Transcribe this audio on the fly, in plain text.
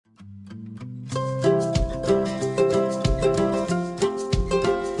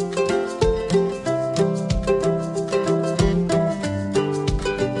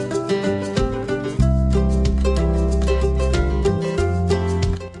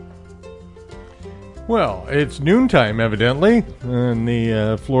Well, it's noontime, evidently, in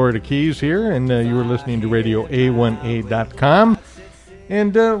the Florida Keys here, and you were listening to Radio A1A.com.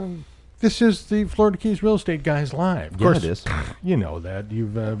 And this is the Florida Keys Real Estate Guys Live. Of course, it is. You know that.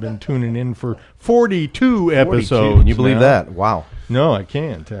 You've been tuning in for 42 episodes. 42. Can you believe that? Wow. No, I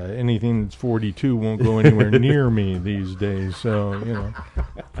can't. Anything that's 42 won't go anywhere near me these days. So, you know,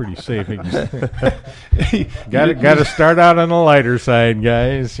 pretty safe. Got to start out on the lighter side,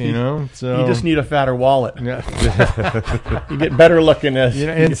 guys. You know, so you just need a fatter wallet. Yeah. You get better looking as. You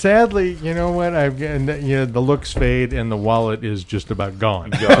know, and sadly, you know what? The looks fade, and the wallet is just about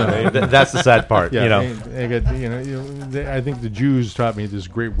gone. That's the sad part. Yeah, you know. I think the Jews taught me this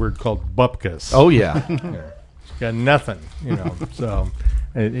great word called bupkis. Oh yeah. Got nothing, you know. So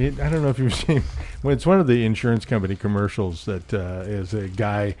I don't know if you've seen. Well, it's one of the insurance company commercials that is a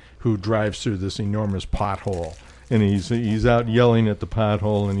guy who drives through this enormous pothole, and he's out yelling at the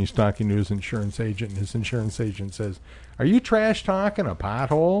pothole, and he's talking to his insurance agent. And his insurance agent says, "Are you trash talking a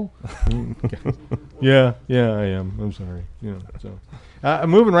pothole?" Yeah, I am. I'm sorry. You know. So.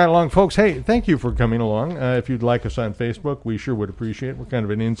 Moving right along, folks. Hey, thank you for coming along. If you'd like us on Facebook, we sure would appreciate it. We're kind of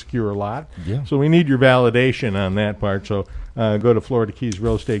an insecure lot. Yeah. So we need your validation on that part. So go to Florida Keys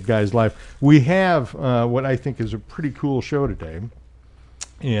Real Estate Guys Live. We have what I think is a pretty cool show today.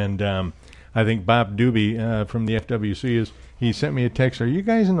 And I think Bob Doobie from the FWC he sent me a text. Are you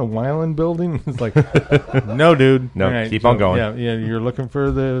guys in the Weiland building? It's like, no, dude. No, right, keep on going. Yeah, you're looking for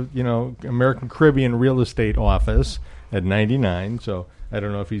the American Caribbean Real Estate Office at 99. So I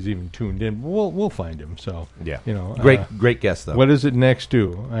don't know if he's even tuned in. But we'll find him. So yeah, great guest though. What is it next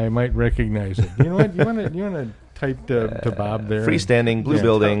to? I might recognize it. You know what? You want to type to Bob there. Freestanding blue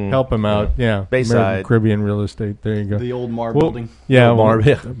building. Help him out. Yeah, Bayside American Caribbean Real Estate. There you go. The old Mar building. Yeah,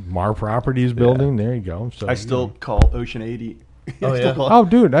 Mar Properties building. There you go. So I still call Ocean 80. Oh yeah. Oh,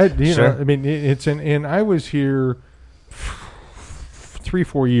 dude. Sure. I mean, it's and I was here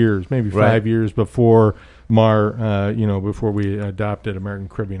 3-4 years, maybe 5 years before Mar. Before we adopted American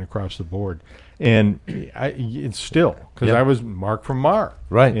Caribbean across the board, and it's still because I was Mark from Mar,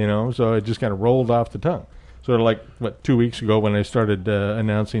 right? You know, so it just kind of rolled off the tongue. Sort of like 2 weeks ago when I started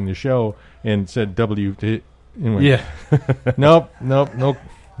announcing the show and said W. Anyway. Yeah. Nope.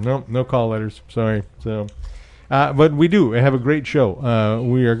 No call letters. Sorry. So. But we do have a great show.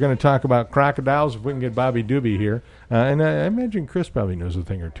 We are going to talk about crocodiles if we can get Bobby Doobie here. And I imagine Chris probably knows a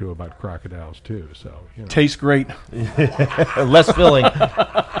thing or two about crocodiles, too. So Tastes great. Less filling.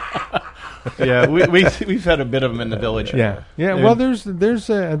 Yeah, we've had a bit of them in the village. Yeah. Well, there's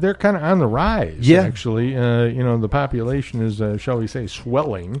they're kind of on the rise. Yeah. Actually, the population is, shall we say,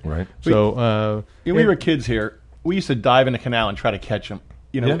 swelling. Right. So we were kids here. We used to dive in the canal and try to catch them.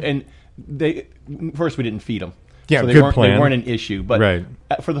 And first we didn't feed them. Yeah, so good plan. They weren't an issue, but right.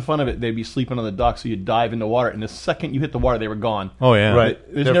 For the fun of it, they'd be sleeping on the dock, so you'd dive in the water, and the second you hit the water, they were gone. Oh yeah, right.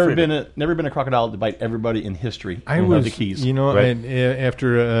 There's never been a crocodile to bite everybody in history. Of the Keys. And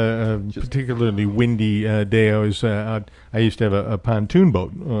after a particularly windy day, I was I used to have a pontoon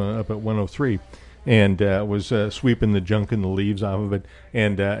boat up at 103. And was sweeping the junk and the leaves off of it,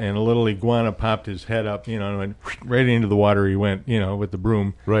 and a little iguana popped his head up, and went right into the water. He went, with the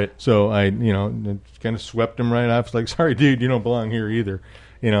broom. Right. So I, kind of swept him right off. It's like, sorry, dude, you don't belong here either.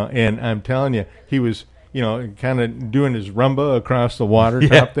 And I'm telling you, he was, kind of doing his rumba across the water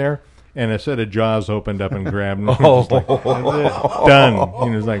top there, and a set of jaws opened up and grabbed him. Just like, that's it, done.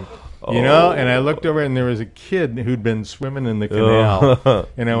 He was like. And I looked over and there was a kid who'd been swimming in the canal,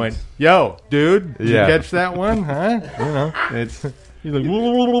 and I went, "Yo, dude, did you catch that one? Huh?" He's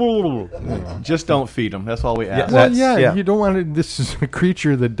like, just don't feed them. That's all we ask. You don't want to. This is a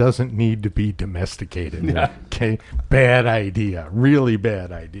creature that doesn't need to be domesticated. Yeah. Okay, bad idea, really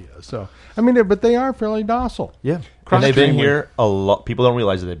bad idea. So, but they are fairly docile. Yeah. And they've been here a lot. People don't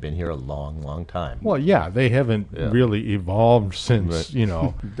realize that they've been here a long, long time. Well, yeah, they haven't really evolved since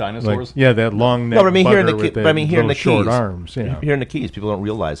dinosaurs. That long neck. No, but here in the here in the short Keys, arms. Yeah. Here in the Keys, people don't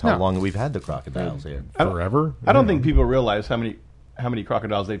realize how long we've had the crocodiles here. Forever. I don't think people realize how many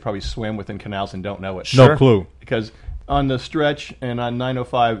crocodiles they probably swim within canals and don't know it. No clue. Because on the stretch and on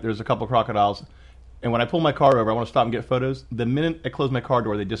 905, there's a couple of crocodiles. And when I pull my car over, I want to stop and get photos. The minute I close my car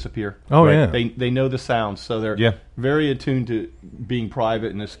door, they disappear. Oh, yeah. They know the sounds, so they're very attuned to being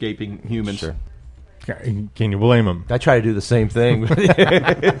private and escaping humans. Sure. Can you blame them? I try to do the same thing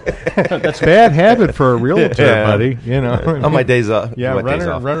That's bad habit for a realtor, Yeah. buddy. You know, on my days off. yeah, my days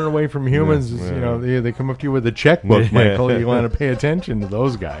running off. away from humans. Is, you know, they come up to you with a checkbook, Michael. You want to pay attention to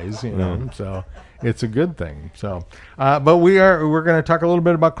those guys. You know, so it's a good thing. So, but we're going to talk a little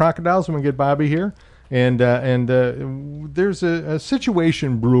bit about crocodiles when we get Bobby here, and there's a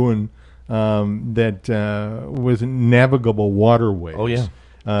situation brewing that with navigable waterways. Oh, yeah.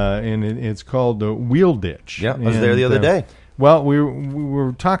 And it's called the Wheel Ditch. Yeah, I was there the other day. Well, we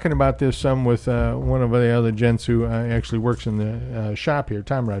were talking about this some with one of the other gents who actually works in the shop here,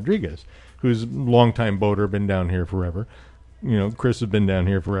 Tom Rodriguez, who's a longtime boater, been down here forever. You know, Chris has been down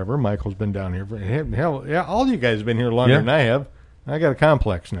here forever. Michael's been down here forever. Hell, yeah, all you guys have been here longer Yeah. than I have. I got a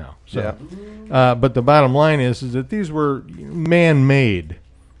complex now. So, but the bottom line is that these were man-made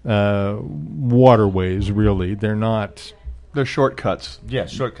waterways. Really, they're not. They're shortcuts. Yeah,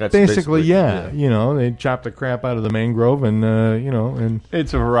 shortcuts. Basically, yeah. You know, they chop the crap out of the mangrove, and and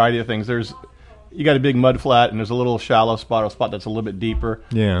It's a variety of things. You got a big mud flat, and there's a little shallow spot, or a spot that's a little bit deeper.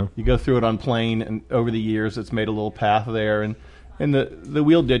 yeah. You go through it on plane, and over the years, it's made a little path there. And the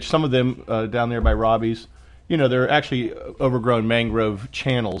wheel ditch, some of them down there by Robbie's, you know, they're actually overgrown mangrove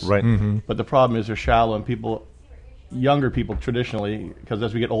channels. Right. Mm-hmm. But the problem is they're shallow, and younger people traditionally, because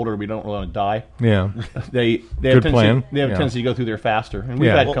as we get older, we don't really want to die. Yeah. They Good have plan. They have a Yeah. tendency to go through there faster, and we've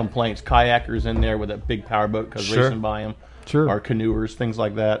Yeah. had Well- complaints. Kayakers in there with a big powerboat because Sure. racing by them, Sure. or canoers, things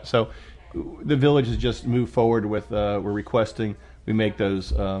like that. So the village has just moved forward with. We're requesting we make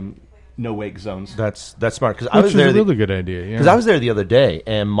those no wake zones. That's smart because I Which was is there. a really good idea. Because I was there the other day,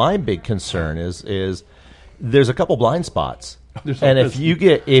 and my big concern is there's a couple blind spots, There's and always-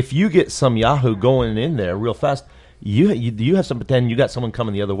 if you get some Yahoo going in there real fast, you have some potential. You got someone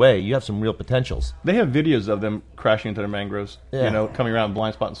coming the other way. You have some real potentials. They have videos of them crashing into the mangroves. Yeah. You know, coming around a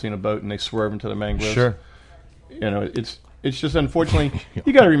blind spot and seeing a boat, and they swerve into the mangroves. Sure. You know, it's just unfortunately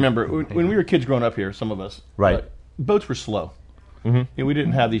you got to remember when we were kids growing up here, some of us, Right. boats were slow. Mm-hmm. We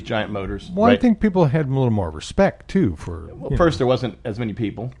didn't have these giant motors. Well, I Right. think people had a little more respect too for. Well, first, there wasn't as many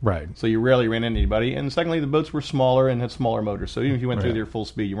people. Right. So you rarely ran into anybody. And secondly, the boats were smaller and had smaller motors. So even if you went through Right. their full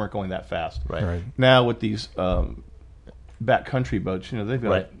speed, you weren't going that fast. Right. Right. Now with these backcountry boats, you know, they've got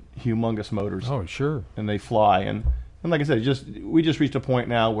Right. humongous motors. Oh, sure. And they fly. And like I said, we just reached a point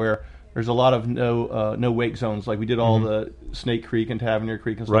now where there's a lot of no wake zones. Like we did all the Snake Creek and Tavernier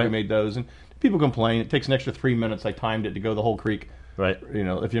Creek and stuff. Right. We made those. And people complain. It takes an extra 3 minutes. I timed it to go the whole creek. Right. You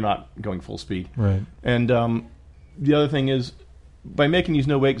know, if you're not going full speed. Right. And the other thing is, by making these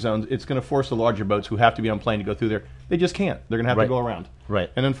no wake zones, it's going to force the larger boats who have to be on plane to go through there. They just can't. They're going to have Right. to go around. Right.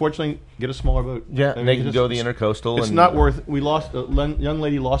 And unfortunately, get a smaller boat. Yeah, I mean, they can it's go the just- intercoastal. It's and, not worth. We lost a young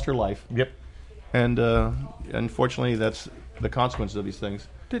lady lost her life, Yep. and unfortunately, that's the consequences of these things.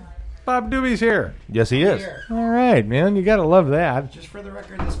 Bob Doobie's here. Yes, he is. Here. All right, man. You got to love that. Just for the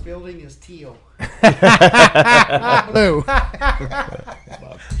record, this building is teal. Not blue.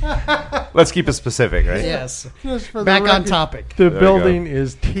 Let's keep it specific, right? Yes. Just for the Back on record, topic. The we building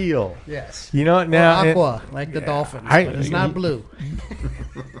is teal. Yes. You know what? Or Now, aqua, like the dolphins, I- but it's not blue.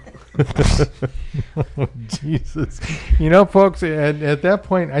 Jesus. You know, folks, at that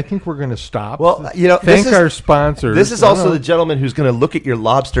point, I think we're going to stop. Well, you know, thank this is- our sponsors. This is No, also no. the gentleman who's going to look at your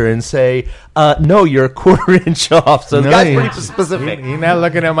lobster and say, "No, you're a quarter inch off." So the No, guy's he- pretty specific. He's not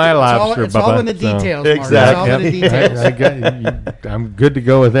looking at my It's all, lobster, it's all Bubba, in the so- details, Mark. Exactly. It's all in the details. I'm good to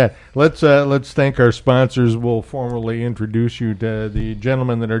go with that. Let's thank our sponsors. We'll formally introduce you to the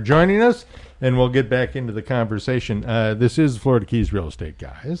gentlemen that are joining us, and we'll get back into the conversation. This is Florida Keys Real Estate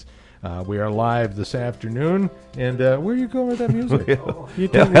Guys. We are live this afternoon, and where are you going with that music? You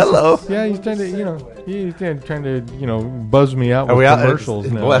trying to- hello. Yeah, he's trying to, he's trying to, buzz me out Are with we out? commercials.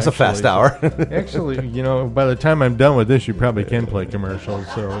 Well, now, that's a actually. fast hour. Actually, by the time I'm done with this, you probably can play commercials.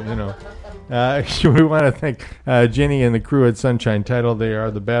 So, we want to thank Jenny and the crew at Sunshine Title. They are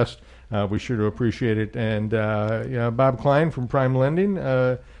the best. We sure do appreciate it. And Bob Klein from Prime Lending,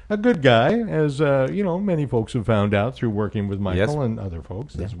 a good guy, as many folks have found out through working with Michael Yes. and other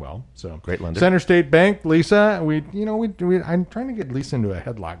folks as well. So Great lender. Center State Bank, Lisa. I'm trying to get Lisa into a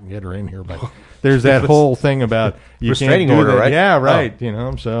headlock and get her in here, but there's that whole thing about you Restraining can't do order, that. right? Yeah, Oh.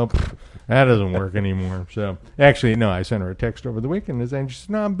 right. So that doesn't work anymore. So actually, no, I sent her a text over the weekend and she said,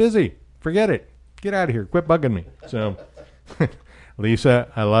 "No, I'm busy. Forget it. Get out of here. Quit bugging me." So, Lisa,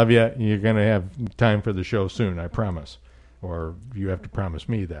 I love you. You're going to have time for the show soon, I promise. Or you have to promise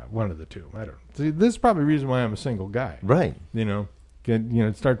me that. One of the two. I don't. See, this is probably the reason why I'm a single guy. Right.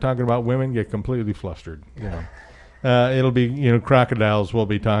 Start talking about women, get completely flustered. It'll be crocodiles we'll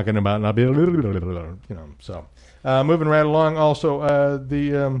be talking about, and I'll be So moving right along. Also,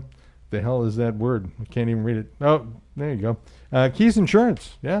 The hell is that word? I can't even read it. Oh, there you go. Keys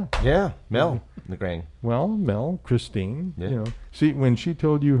Insurance. Yeah. Yeah, Mel McGrang. Well, Mel, Christine, Yeah. See, when she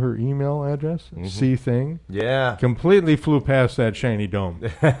told you her email address, C thing, Yeah. completely flew past that shiny dome.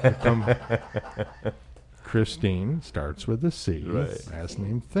 Christine starts with a C, last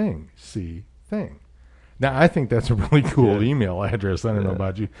name Thing, C Thing. Now, I think that's a really cool email address. I don't know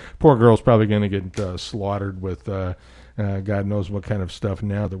about you. Poor girl's probably going to get slaughtered with God knows what kind of stuff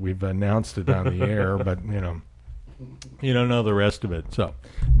now that we've announced it on the air, but, you don't know the rest of it, so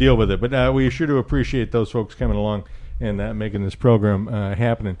deal with it. But we sure do appreciate those folks coming along and making this program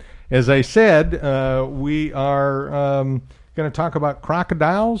happening. As I said, we are going to talk about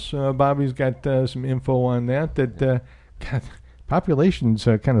crocodiles. Bobby's got some info on that. God, population's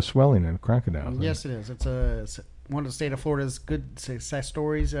kind of swelling in crocodiles. Yes, it is. It's one of the state of Florida's good success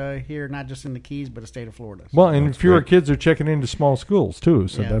stories here, not just in the Keys, but the state of Florida. Well, and fewer kids are checking into small schools, too.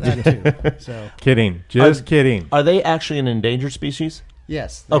 So yeah, that's that too. So kidding. Just kidding. Are they actually an endangered species?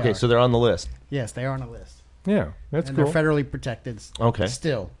 yes, they Okay, are. so they're on the list. Yes, they are on the list. Yeah, that's And cool. they're federally protected. Okay.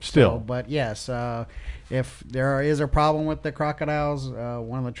 Still. Still. But yes, if there is a problem with the crocodiles,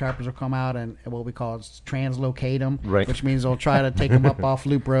 one of the trappers will come out and what we call translocate them, Right. which means they'll try to take them up off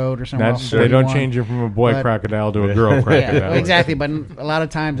Loop Road or somewhere else. They don't change it from a boy But- crocodile to a girl Yeah, crocodile. exactly. But a lot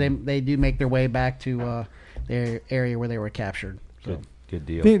of times they do make their way back to their area where they were captured. So. Good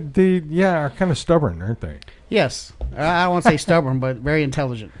deal. They are kind of stubborn, aren't they? Yes, I don't want to say stubborn, but very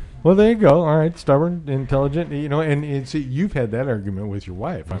intelligent. Well, there you go. All right, stubborn, intelligent. And see, you've had that argument with your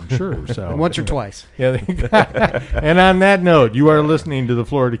wife, I'm sure. So Once or twice. Yeah. There you go. And on that note, you are listening to the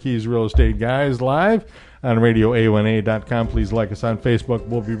Florida Keys Real Estate Guys live on radio818.com. Please like us on Facebook.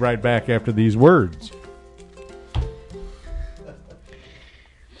 We'll be right back after these words.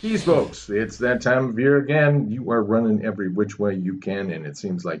 Keys, folks, it's that time of year again. You are running every which way you can, and it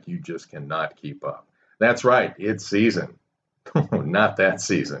seems like you just cannot keep up. That's right, it's season. Not that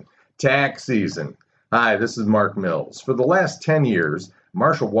season. Tax season. Hi, this is Mark Mills. For the last 10 years,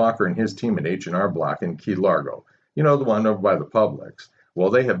 Marshall Walker and his team at H&R Block in Key Largo, the one over by the Publix, well,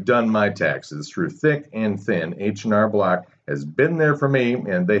 they have done my taxes through thick and thin. H&R Block has been there for me,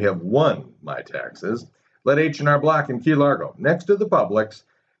 and they have won my taxes. Let H&R Block in Key Largo, next to the Publix,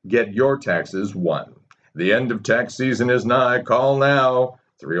 get your taxes won. The end of tax season is nigh. Call now,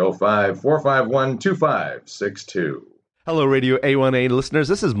 305-451-2562. Hello, Radio A1A listeners.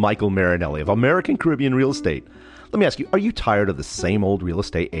 This is Michael Marinelli of American Caribbean Real Estate. Let me ask you, are you tired of the same old real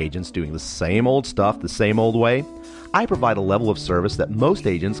estate agents doing the same old stuff the same old way? I provide a level of service that most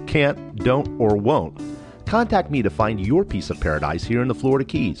agents can't, don't, or won't. Contact me to find your piece of paradise here in the Florida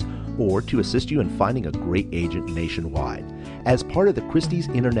Keys, or to assist you in finding a great agent nationwide. As part of the Christie's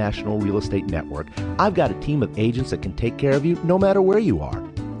International Real Estate Network, I've got a team of agents that can take care of you no matter where you are.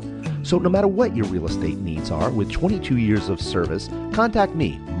 So no matter what your real estate needs are, with 22 years of service, contact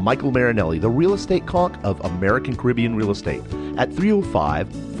me, Michael Marinelli, the real estate conch of American Caribbean Real Estate, at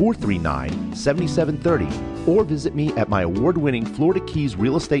 305-439-7730, or visit me at my award-winning Florida Keys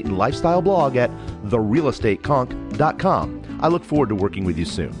Real Estate and Lifestyle blog at therealestateconch.com. I look forward to working with you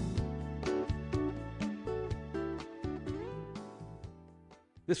soon.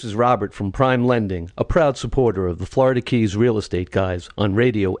 This is Robert from Prime Lending, a proud supporter of the Florida Keys Real Estate Guys on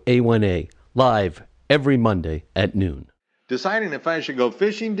Radio A1A, live every Monday at noon. Deciding if I should go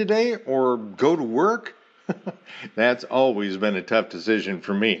fishing today or go to work? That's always been a tough decision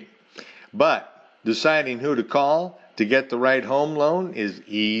for me. But deciding who to call to get the right home loan is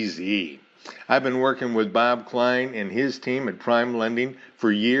easy. I've been working with Bob Klein and his team at Prime Lending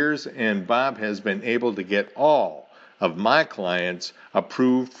for years, and Bob has been able to get all of my clients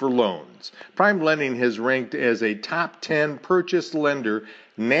approved for loans. Prime Lending has ranked as a top 10 purchase lender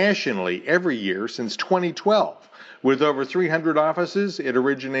nationally every year since 2012. With over 300 offices, it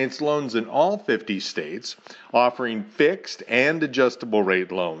originates loans in all 50 states, offering fixed and adjustable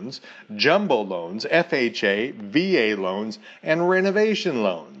rate loans, jumbo loans, FHA, VA loans, and renovation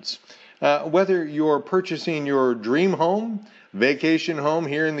loans. Whether you're purchasing your dream home, vacation home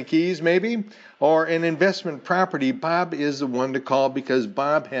here in the Keys maybe, or an investment property, Bob is the one to call because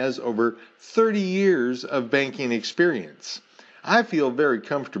Bob has over 30 years of banking experience. I feel very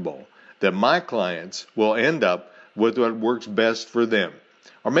comfortable that my clients will end up with what works best for them.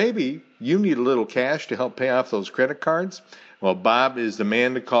 Or maybe you need a little cash to help pay off those credit cards. Well, Bob is the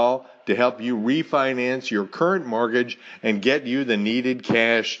man to call to help you refinance your current mortgage and get you the needed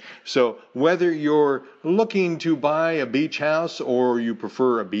cash. So whether you're looking to buy a beach house or you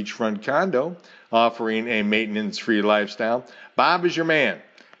prefer a beachfront condo offering a maintenance-free lifestyle, Bob is your man.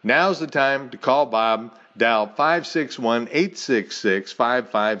 Now's the time to call Bob dial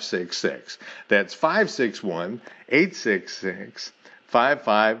 561-866-5566. That's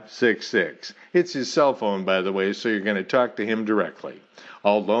 561-866-5566. It's his cell phone, by the way, so you're going to talk to him directly.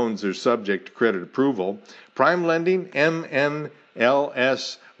 All loans are subject to credit approval. Prime Lending, MNLS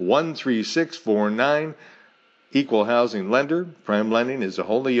 13649. Equal housing lender. Prime Lending is a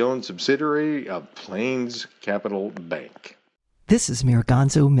wholly owned subsidiary of Plains Capital Bank. This is Mayor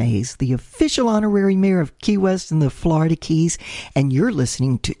Gonzo Mays, the official honorary mayor of Key West and the Florida Keys, and you're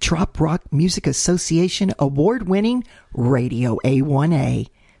listening to Trop Rock Music Association award-winning Radio A1A,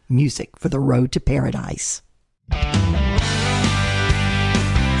 music for the road to paradise.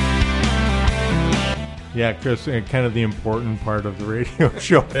 Yeah, Chris, kind of the important part of the radio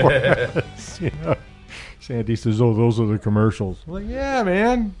show for us. You know, Sandy says, "Oh, those are the commercials." Well, yeah,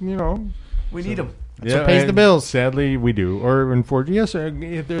 man. You know, We need them. That's what pays the bills. Sadly, we do. Or unfortunately, yes,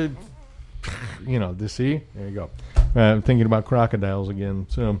 you know, see, there you go. I'm thinking about crocodiles again.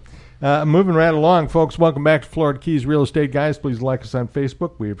 So, moving right along, folks. Welcome back to Florida Keys Real Estate Guys. Please like us on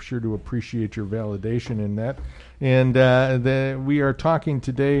Facebook. We sure do appreciate your validation in that. And we are talking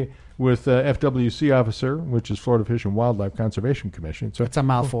today with FWC officer, which is Florida Fish and Wildlife Conservation Commission. So It's a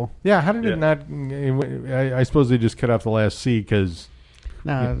mouthful. yeah, how did it not? I suppose they just cut off the last C because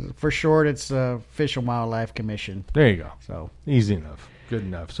No, for short, it's Fish and Wildlife Commission. there you go. So Easy enough, good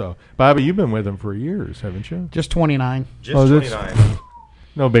enough. So, Bobby, you've been with them for years, haven't you? just 29. Just Oh, that's- 29.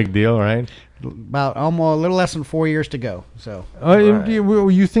 No big deal, right? About almost a little less than 4 years to go. So Oh,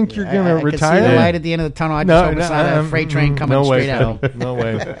 you think you're going to I can see retire? the light at the end of the tunnel. I just hope it's not a freight train coming no straight way, out. Phil. No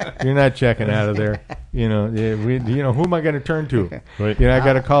way. You're not checking out of there. You know, who am I going to turn to? Right. You know, I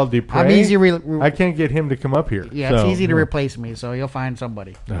got to call Dupre. I'm easy. I can't get him to come up here. Yeah, so, it's easy to replace me, so you'll find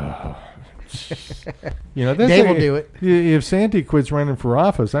somebody. You know, that's Dave will do it. If Sandy quits running for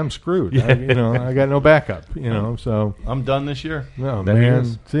office, I'm screwed. I got no backup. You know, so I'm done this year. no That he man.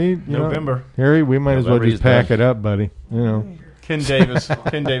 is. See, you November. know, Harry, we might as well November just he's pack done. it up, buddy. You know. Ken Davis.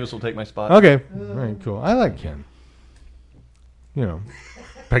 Ken Davis will take my spot. Okay. All right. Cool. I like Ken. You know.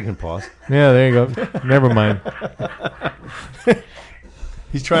 Pregnant pause. Yeah. There you go. Never mind.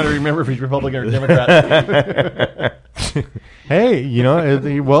 He's trying to remember if he's Republican or Democrat. Hey, you know, at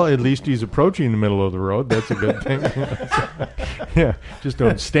least he's approaching the middle of the road. That's a good thing. Yeah, just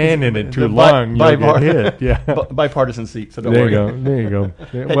don't stand in it too long. You'll get hit. Yeah, Bipartisan seat, so don't there worry. you go. There you go.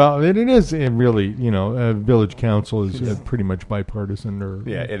 Yeah, well, it is really, you know, village council is pretty much bipartisan or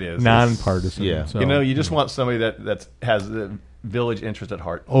Yeah, it is. nonpartisan. Yeah. So, You know, you just want somebody that has the village interest at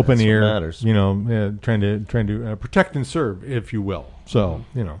heart. open That's what ear. matters. You know, trying to protect and serve, if you will. So,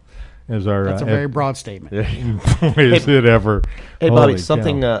 you know, as our That's a very broad statement. is it ever? Hey, Holy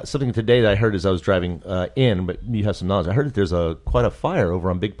Bobby, cow. something today that I heard as I was driving in, but you have some knowledge. I heard that there's quite a fire over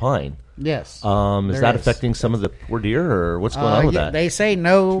on Big Pine. Yes. Is There that is. affecting some of the poor deer, or what's going on with Yeah, that? they say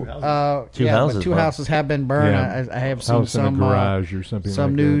no. Two yeah, houses but two burned. houses have been burned. Yeah. I have seen House in a some garage or something some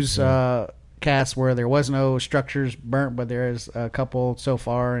like news that. casts where there was no structures burnt, but there is a couple so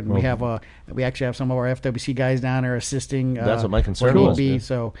far, and we actually have some of our FWC guys down there assisting. That's what my concern where need was, be. yeah.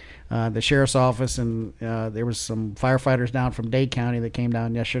 So the sheriff's office and there was some firefighters down from Dade County that came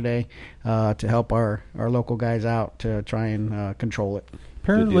down yesterday to help our local guys out to try and control it.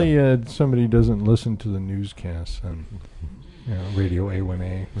 Apparently, somebody doesn't listen to the newscasts on Radio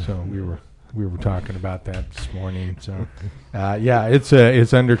A1A, so we were talking about that this morning. So, yeah,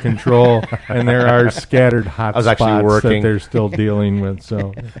 it's under control, and there are scattered hot was actually spots that working. they're still dealing with.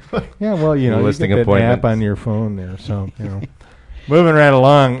 So, yeah, well, you know, Listing you get that app appointments. on your phone there. So, you know, moving right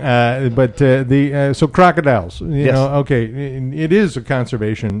along. But so crocodiles, you Yes. know, okay, it is a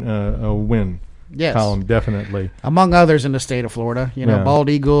conservation win. Yes. Column, definitely. Among others in the state of Florida, you know, Yeah. bald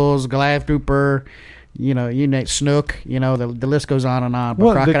eagles, Goliath grouper, you know, you name snook, you know, the list goes on and on. But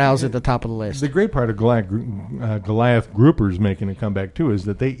Well, crocodiles at the top of the list. The great part of Goliath groupers making a comeback too is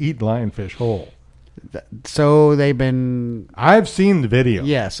that they eat lionfish whole. So they've been. I've seen the video.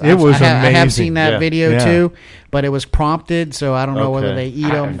 Yes, it was amazing. I have seen that Yeah. video Yeah. too, but it was prompted, so I don't know whether Okay. they eat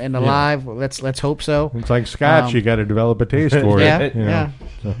them in the Yeah. live. Let's hope so. It's like scotch; you got to develop a taste for Yeah, it. You know.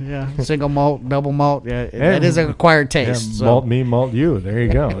 yeah. Single malt, double malt. Yeah, Yeah. it is an acquired Yeah, taste. so. malt me, malt you. There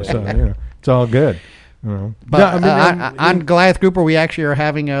you go. So you know, it's all good. You know. But No, I mean, on Goliath Grouper, we actually are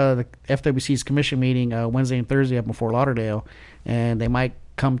having the FWC's commission meeting Wednesday and Thursday up in Fort Lauderdale, and they might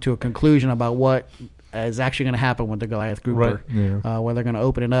come to a conclusion about what is actually going to happen with the Goliath Grouper. Right. Yeah. Whether they're going to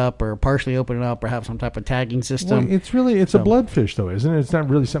open it up or partially open it up or have some type of tagging well, system. it's a bloodfish, though, isn't it? It's not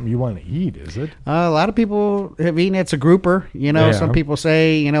really something you want to eat, is it? A lot of people have eaten it's a grouper. You know, Yeah. some people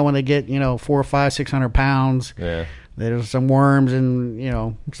say, you know, when they get, you know, 400, 500, 600 pounds, Yeah. there's some worms and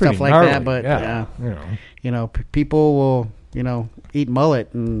Pretty stuff like gnarly, that. But yeah. people will eat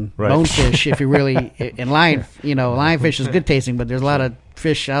mullet and bonefish if you really and lionfish is good tasting, but there's a lot of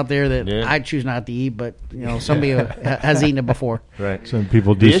fish out there that I choose not to eat, but somebody has eaten it before. Right. Some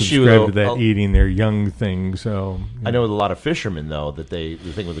people do The issue, subscribe though, to that eating their young thing. So I know with a lot of fishermen, though, that the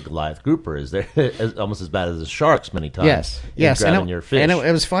thing with the Goliath grouper is they're almost as bad as the sharks many times. Yes. Grabbing your fish. And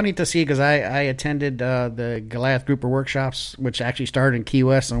it was funny to see because I attended the Goliath grouper workshops, which actually started in Key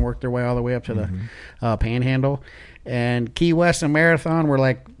West and worked their way all the way up to the Panhandle. And Key West and Marathon were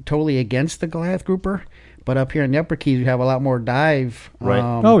like totally against the Goliath grouper. But up here in the Upper Keys, we have a lot more dive. Right.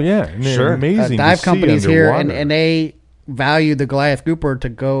 And they're amazing dive to companies see here, underwater. and they value the Goliath grouper to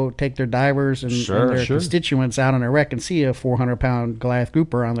go take their divers and their constituents out on a wreck and see a 400-pound Goliath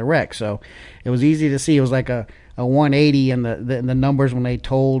grouper on the wreck. So it was easy to see. It was like a 180 in the numbers when they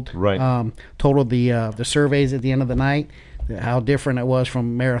totaled the surveys at the end of the night. How different it was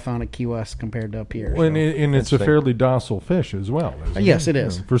from Marathon at Key West compared to up here. Well, and it's a fairly docile fish as well. Yes, it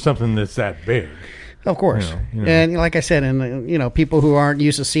is. For something that's that big. Of course. And like I said, and people who aren't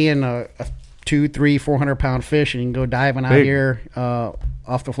used to seeing a 200, 300, 400-pound fish, and you can go diving out here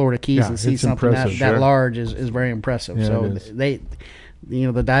off the Florida Keys and see something that large is very impressive. Yeah, so they,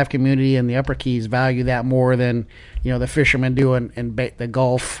 the dive community and the Upper Keys value that more than the fishermen do in the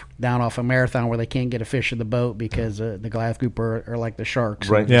Gulf down off of Marathon, where they can't get a fish in the boat because the Goliath grouper are like the sharks.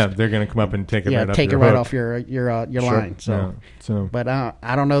 Right. Yeah, they're going to come up and take it right off your line. So, but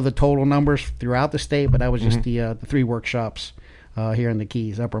I don't know the total numbers throughout the state, but that was just the 3 workshops here in the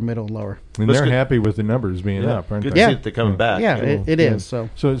Keys, upper, middle, and lower. And they're happy with the numbers being up, aren't Good they? to see that they're coming back. Yeah, it is.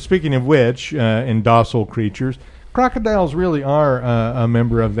 So speaking of which, and docile creatures, crocodiles really are a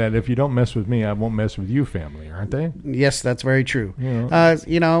member of that. If you don't mess with me, I won't mess with you family, aren't they? Yes, that's very true.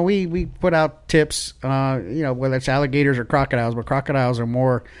 We put out tips, whether it's alligators or crocodiles, but crocodiles are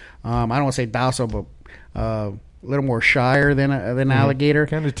more, I don't want to say docile, but a little more shyer than alligator.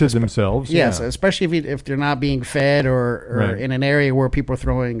 Kind of to themselves. Yes, yeah. especially if they're not being fed or in an area where people are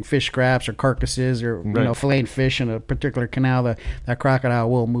throwing fish scraps or carcasses or filleting fish in a particular canal, that crocodile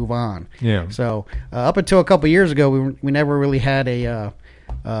will move on. Yeah. So up until a couple of years ago, we never really had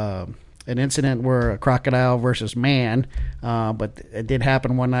an incident where a crocodile versus man, but it did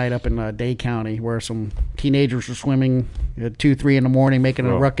happen one night up in Dade County where some teenagers were swimming at 2-3 in the morning, making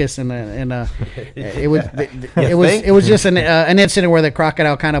a ruckus, and it was just an incident where the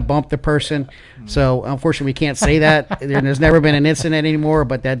crocodile kind of bumped the person. So unfortunately, we can't say that. There's never been an incident anymore,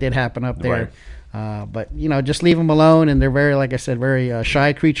 but that did happen up there. But just leave them alone, and they're very, like I said, very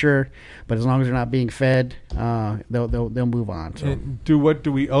shy creature. But as long as they're not being fed, they'll move on. So. What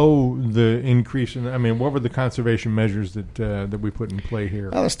do we owe the increase in? I mean, what were the conservation measures that we put in play here?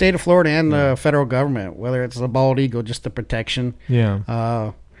 The state of Florida and the federal government, whether it's the bald eagle, just the protection.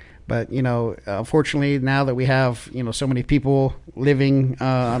 Yeah. But unfortunately, now that we have so many people living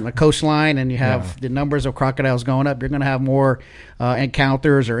on the coastline, and you have the numbers of crocodiles going up, you're going to have more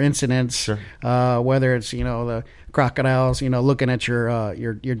encounters or incidents. Sure. Whether it's the crocodiles looking at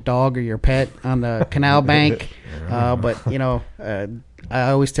your dog or your pet on the canal bank, but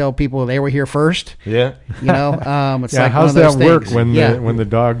I always tell people they were here first. Yeah. It's like how's one of those that work things. when the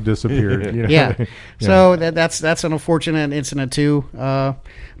dog disappeared? Yeah. So that's an unfortunate incident too.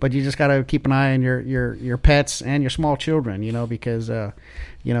 But you just got to keep an eye on your pets and your small children, because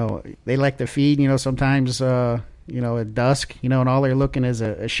they like to feed. Sometimes at dusk, and all they're looking is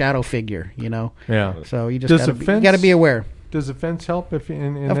a shadow figure. Yeah. So you just got to be aware. Does a fence help if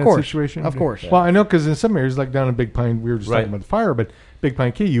in of that course, situation? Of course. Well, I know because in some areas, like down in Big Pine, we were just Right. talking about the fire, but Big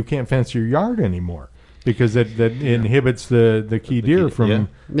Pine Key, you can't fence your yard anymore because that inhibits the key deer from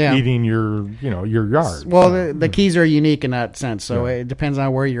eating your yard. Well, the keys are unique in that sense, so it depends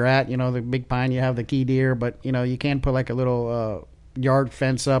on where you're at. The Big Pine, you have the key deer, but you can put like a little yard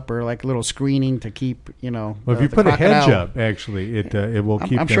fence up or like a little screening to keep Well, if you put a hedge up, actually, it will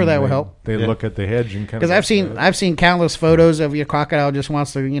keep. I'm sure that will help. They look at the hedge and kind of. Because I've seen countless photos of your crocodile just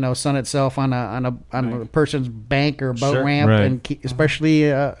wants to sun itself on a person's bank or boat ramp, and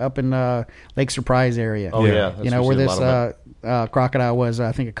especially up in Lake Surprise area. Oh yeah. Where this crocodile was.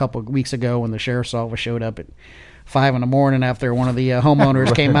 I think a couple of weeks ago when the sheriff's office showed up at 5 a.m. after one of the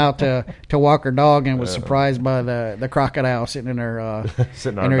homeowners came out to walk her dog and was surprised by the crocodile sitting in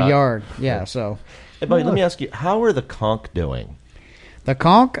her yard. Yeah. So, Hey, buddy, let me ask you, how are the conch doing? The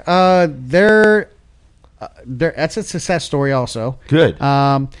conch, they're that's a success story also. Good.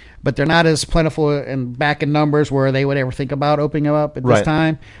 But they're not as plentiful and back in numbers where they would ever think about opening them up at this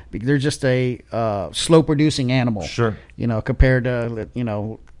time. They're just a slow producing animal. Sure. Compared to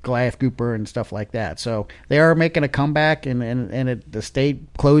Goliath Cooper and stuff like that. So they are making a comeback, and the state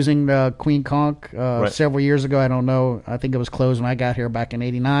closing Queen Conch several years ago. I don't know. I think it was closed when I got here back in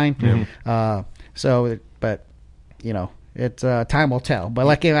 '89. But you know, it's time will tell. But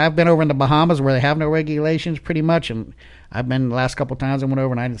like I've been over in the Bahamas where they have no regulations pretty much, and I've been the last couple of times I went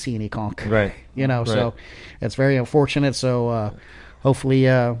over and I didn't see any conch. Right. You know, so it's very unfortunate. So hopefully,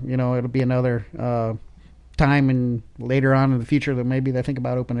 you know, it'll be another time and later on in the future that maybe they think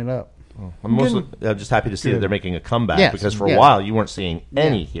about opening it up. I'm just happy to see that they're making a comeback, Yes, because for a yes. while you weren't seeing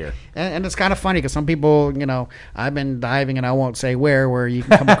any here. And it's kind of funny because some people, you know, I've been diving and I won't say where you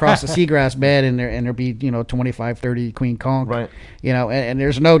can come across a seagrass bed and there be, you know, 25, 30 queen conch. Right. You know, and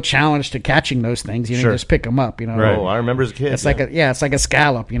there's no challenge to catching those things. You know, Sure. you just pick them up, you know. Oh, I remember as a kid. It's like it's like a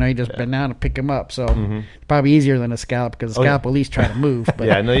scallop, you know. You just bend down and pick them up. So it's probably easier than a scallop because a scallop will at least try to move. But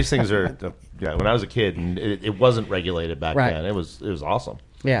yeah, no, these things are. When I was a kid, and it wasn't regulated back Right. then. It was awesome.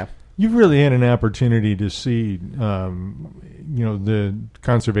 yeah, You've really had an opportunity to see, you know, the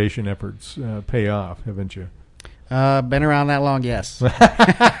conservation efforts pay off, haven't you? been around that long, yes.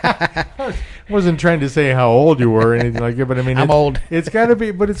 I wasn't trying to say how old you were or anything like that, but I mean, I'm old. It's got to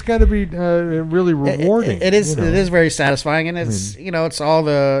be, but it's got to be really rewarding. It is. you know. It is very satisfying, and it's you know, it's all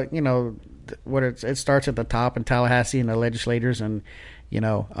the you know, what it starts at the top in Tallahassee and the legislators, and you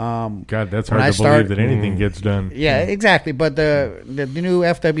know, God, that's when hard I to start- believe that anything gets done. yeah, exactly. But the new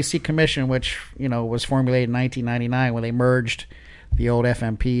FWC commission, which you know was formulated in 1999 when they merged the old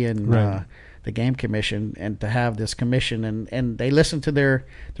FMP and Right. the Game Commission, and to have this commission and they listen to their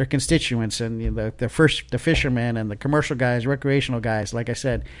constituents and you know, the fishermen and the commercial guys, recreational guys. Like I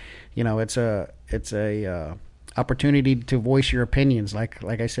said, you know, it's a opportunity to voice your opinions. Like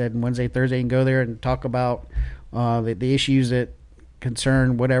I said, Wednesday, Thursday, you can go there and talk about the issues that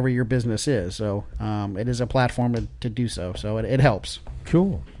concern whatever your business is. So it is a platform to do so. So it helps.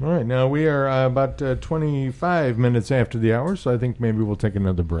 Cool. All right. Now we are about 25 minutes after the hour, so I think maybe we'll take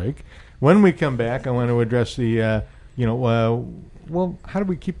another break. When we come back, I want to address the, well, how do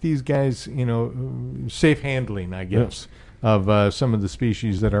we keep these guys, you know, safe handling, I guess, of some of the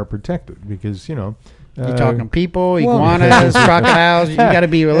species that are protected? Because, you know, You're talking people, iguanas, crocodiles. You got to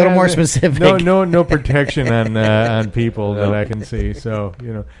be a little more specific. No protection on people that I can see. So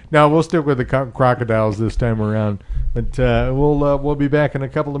you know, now we'll stick with the crocodiles this time around. But we'll be back in a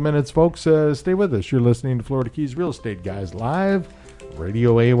couple of minutes, folks. Stay with us. You're listening to Florida Keys Real Estate Guys live,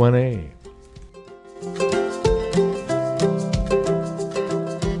 Radio A1A.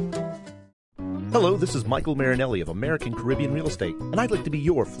 Hello, this is Michael Marinelli of American Caribbean Real Estate, and I'd like to be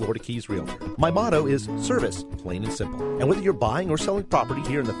your Florida Keys realtor. My motto is service, plain and simple. And whether you're buying or selling property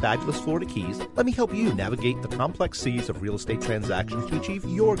here in the fabulous Florida Keys, let me help you navigate the complex seas of real estate transactions to achieve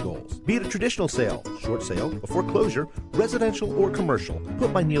your goals. Be it a traditional sale, short sale, a foreclosure, residential, or commercial,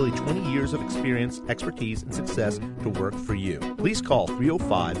 put my nearly 20 years of experience, expertise, and success to work for you. Please call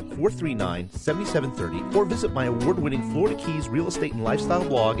 305-439-7730 or visit my award-winning Florida Keys Real Estate and Lifestyle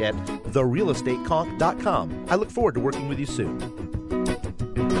blog at therealestateconch.com. I look forward to working with you soon.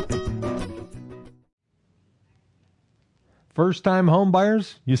 First-time home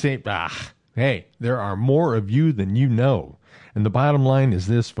buyers, you say, hey, there are more of you than you know. And the bottom line is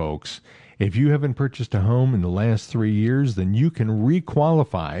this, folks. If you haven't purchased a home in the last 3 years, then you can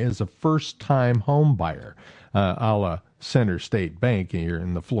re-qualify as a first-time home buyer, a la Center State Bank here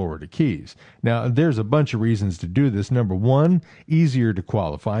in the Florida Keys. Now, there's a bunch of reasons to do this. Number one, easier to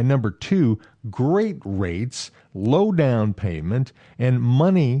qualify. Number two, great rates, low down payment, and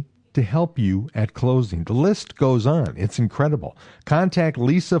money to help you at closing. The list goes on. It's incredible. Contact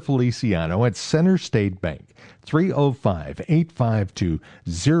Lisa Feliciano at Center State Bank,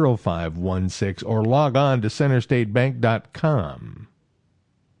 305-852-0516, or log on to centerstatebank.com.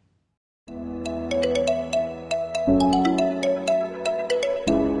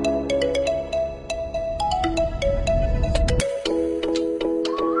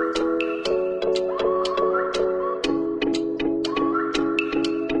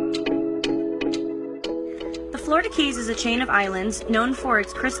 The Florida Keys is a chain of islands known for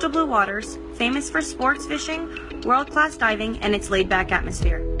its crystal blue waters, famous for sports fishing, world-class diving, and its laid-back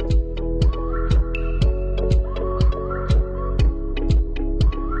atmosphere.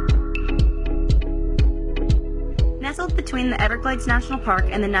 Nestled between the Everglades National Park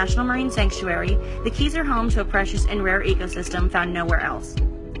and the National Marine Sanctuary, the Keys are home to a precious and rare ecosystem found nowhere else.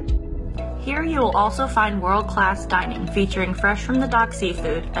 Here you will also find world-class dining featuring fresh from the dock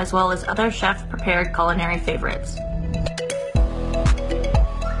seafood, as well as other chef-prepared culinary favorites.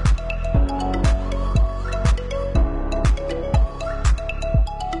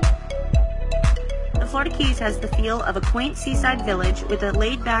 The Florida Keys has the feel of a quaint seaside village with a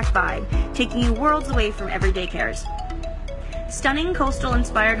laid-back vibe, taking you worlds away from everyday cares. Stunning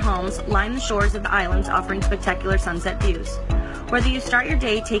coastal-inspired homes line the shores of the islands, offering spectacular sunset views. Whether you start your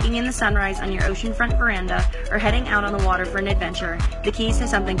day taking in the sunrise on your oceanfront veranda or heading out on the water for an adventure, the Keys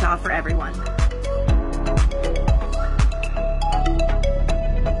has something to offer everyone.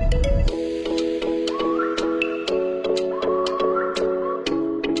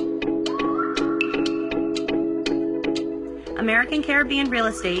 American Caribbean Real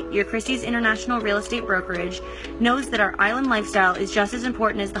Estate, your Christie's International Real Estate Brokerage, knows that our island lifestyle is just as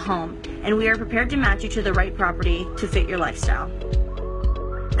important as the home, and we are prepared to match you to the right property to fit your lifestyle.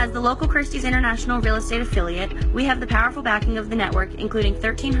 As the local Christie's International Real Estate affiliate, we have the powerful backing of the network, including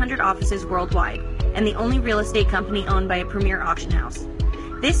 1,300 offices worldwide, and the only real estate company owned by a premier auction house.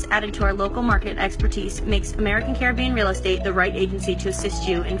 This, added to our local market expertise, makes American Caribbean Real Estate the right agency to assist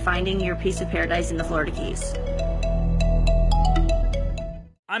you in finding your piece of paradise in the Florida Keys.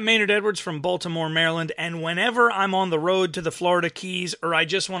 I'm Maynard Edwards from Baltimore, Maryland, and whenever I'm on the road to the Florida Keys or I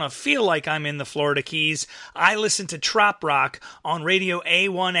just want to feel like I'm in the Florida Keys, I listen to Trop Rock on Radio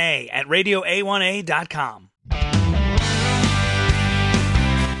A1A at radioa1a.com.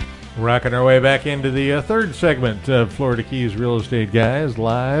 Rocking our way back into the third segment of Florida Keys Real Estate Guys,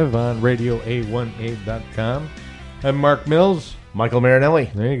 live on radioa1a.com. I'm Mark Mills. Michael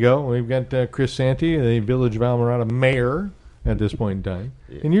Marinelli. There you go. We've got Chris Santi, the Village of Almirada mayor at this point in time.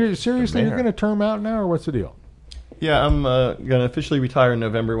 And you're seriously, you're going to term out now, or what's the deal? Yeah, I'm going to officially retire in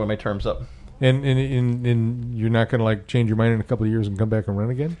November when my term's up. And you're not going to like change your mind in a couple of years and come back and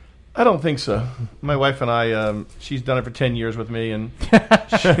run again? I don't think so. My wife and I, she's done it for 10 years with me, and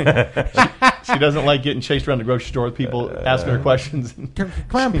she doesn't like getting chased around the grocery store with people asking her questions. Come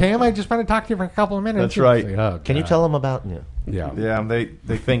on, Pam, I just want to talk to you for a couple of minutes. That's right. Can you tell them about Yeah. Yeah,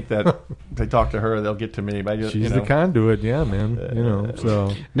 they think that they talk to her, they'll get to me. But I just, She's the conduit, yeah, man.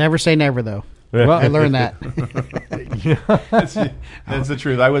 So Never say never, though. Well, I learned that. That's the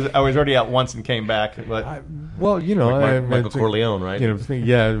truth. I was already out once and came back, but Michael Corleone, right?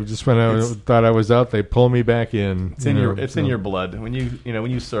 Just when I thought I was out, they pull me back in. It's in your blood. When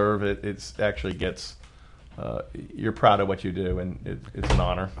you serve, it actually gets. You're proud of what you do, and it's an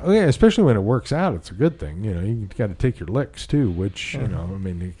honor. Oh yeah, especially when it works out, it's a good thing. You got to take your licks too, which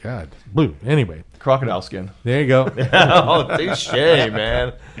God, blue. Anyway, crocodile skin. There you go. Oh, touche,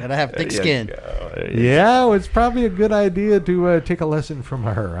 man. Gotta have thick skin. Yeah, it's probably a good idea to take a lesson from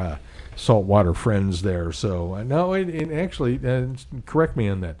our saltwater friends there. So no, actually, correct me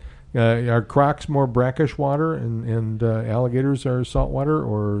on that. Are crocs more brackish water and alligators are saltwater,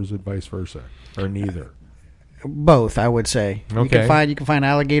 or is it vice versa, or neither? Both, I would say. Okay. You can find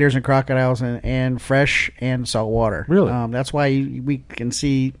alligators and crocodiles and fresh and salt water. Really? That's why we can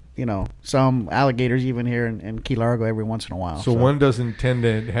see some alligators even here in Key Largo every once in a while. So one doesn't tend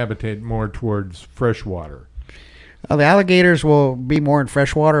to habitate more towards fresh water. The alligators will be more in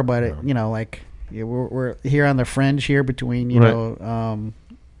fresh water, but we're here on the fringe here between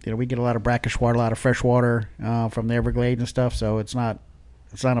we get a lot of brackish water, a lot of fresh water from the Everglades and stuff. So it's not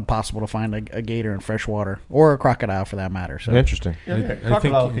impossible to find a gator in fresh water, or a crocodile for that matter. So interesting. Yeah,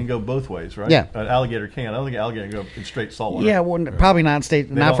 crocodile can go both ways, right? Yeah, an alligator can. I don't think alligator can go in straight saltwater. Yeah, probably not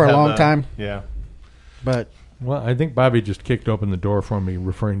for a long time. Yeah, but. Well, I think Bobby just kicked open the door for me,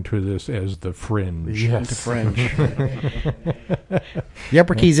 referring to this as the fringe. Yes, the fringe. The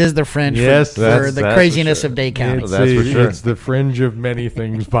Upper Keys is the fringe for the craziness of Dade County. That's for sure. It's the fringe of many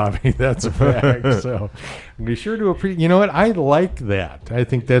things, Bobby. That's a fact. So be sure to appreciate. You know what? I like that. I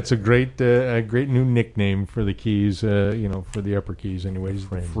think that's a great new nickname for the Keys. For the Upper Keys, anyways.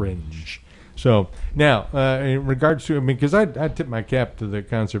 The fringe. So now, in regards to, because I tip my cap to the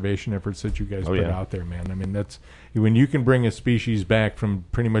conservation efforts that you guys put out there, man. I mean, that's when you can bring a species back from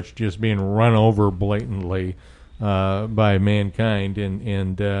pretty much just being run over blatantly by mankind,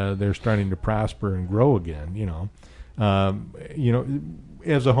 and they're starting to prosper and grow again. As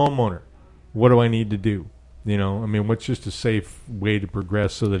a homeowner, what do I need to do? What's just a safe way to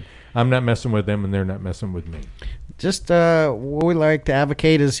progress so that I'm not messing with them and they're not messing with me? Just what we like to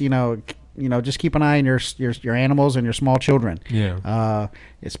advocate is just keep an eye on your animals and your small children. Yeah.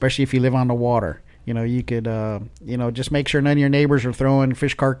 Especially if you live on the water. You could just make sure none of your neighbors are throwing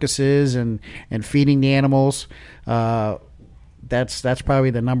fish carcasses and feeding the animals. That's probably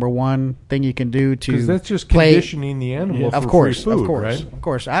the number one thing you can do to. Because that's just conditioning the animal for free food, of course, right? Of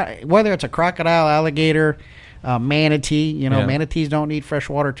course. Whether it's a crocodile, alligator, manatee. Yeah. Manatees don't need fresh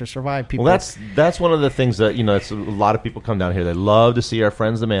water to survive. People. Well, that's one of the things that it's a lot of people come down here. They love to see our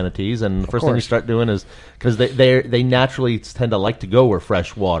friends the manatees, and the first thing you start doing is because they naturally tend to like to go where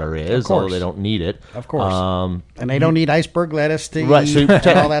fresh water is, although they don't need it. Of course, and they don't need iceberg lettuce to right. So eat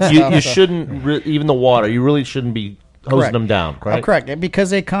and all that stuff. You shouldn't even the water. You really shouldn't be hosing them down. Correct. Correct. Because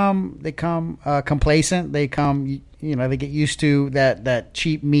they come complacent. They come. They get used to that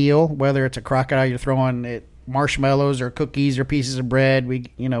cheap meal, whether it's a crocodile you're throwing it marshmallows or cookies or pieces of bread. We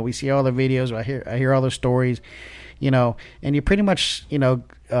see all the videos. I hear all those stories, and you pretty much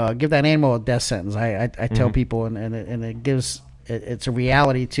give that animal a death sentence. I tell people, and it gives it's a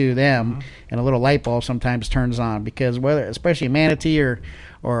reality to them, and a little light bulb sometimes turns on, because whether especially a manatee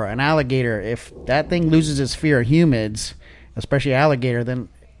or an alligator, if that thing loses its fear of humans, especially alligator, then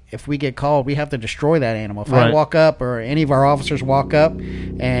if we get called, we have to destroy that animal. If I walk up or any of our officers walk up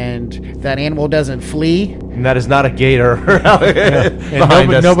and that animal doesn't flee. And that is not a gator. And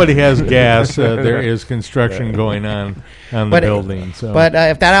nobody has gas. There is construction going on the building. So. But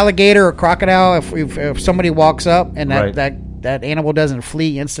if that alligator or crocodile, if somebody walks up and that animal doesn't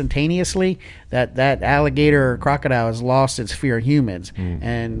flee instantaneously, that alligator or crocodile has lost its fear of humans.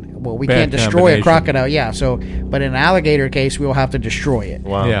 And we can't destroy a crocodile. Yeah. So, but in an alligator case, we'll have to destroy it.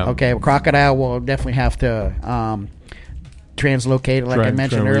 Wow. Yeah. Okay. Crocodile will definitely have to translocate it, like I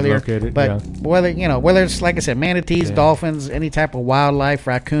mentioned earlier. But whether it's, like I said, manatees, dolphins, any type of wildlife,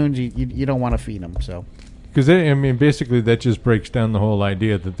 raccoons, you don't want to feed them. So. Because basically that just breaks down the whole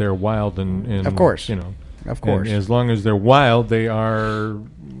idea that they're wild and of course. Of course. And as long as they're wild, they are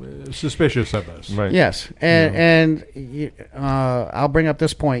suspicious of us. Right. Yes. And I'll bring up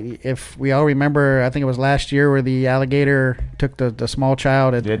this point. If we all remember, I think it was last year where the alligator took the small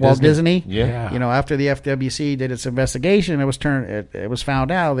child at Walt Disney. Yeah. After the FWC did its investigation, it was found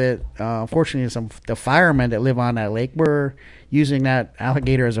out that unfortunately the firemen that live on that lake were using that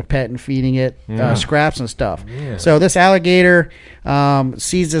alligator as a pet and feeding it scraps and stuff. Yeah. So this alligator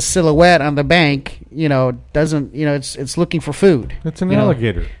sees this silhouette on the bank, doesn't, it's looking for food. It's an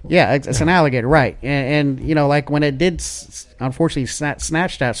alligator. Yeah, it's an alligator, right. And like when it did unfortunately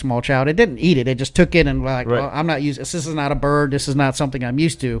snatch that small child, it didn't eat it. It just took it and well, I'm not used, this is not a bird, this is not something I'm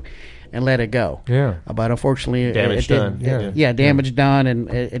used to, and let it go. Yeah. But unfortunately, damage done. Damage done, and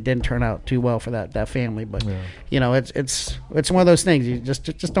it didn't turn out too well for that family. But it's one of those things. You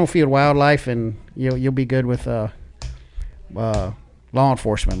just don't feed wildlife, and you'll be good with law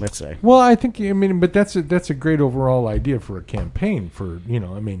enforcement. Let's say. Well, I think but that's a great overall idea for a campaign. For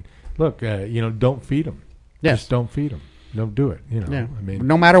look, don't feed them. Yes. Just don't feed them. Don't do it.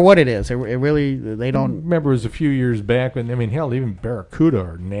 No matter what it is, it really they don't. Remember, it was a few years back when hell, even barracuda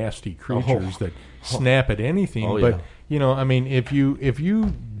are nasty creatures that snap at anything. But if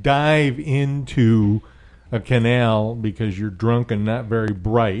you dive into a canal because you're drunk and not very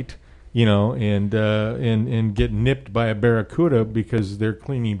bright, and get nipped by a barracuda because they're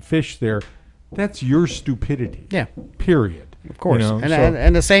cleaning fish there, that's your stupidity. Yeah. Period. Of course,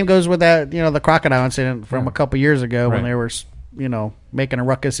 and the same goes with that. The crocodile incident from a couple years ago when they were, making a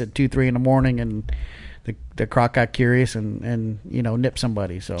ruckus at 2-3 in the morning, and the croc got curious and nipped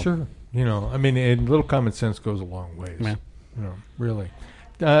somebody. So sure, and little common sense goes a long ways. Yeah. Really.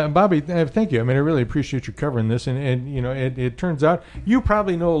 Bobby, thank you. I really appreciate you covering this, and it turns out you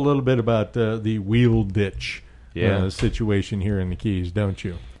probably know a little bit about the wheel ditch situation here in the Keys, don't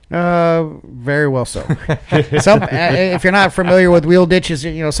you? Very well so. If you're not familiar with wheel ditches,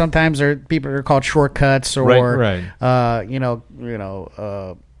 sometimes people are called shortcuts or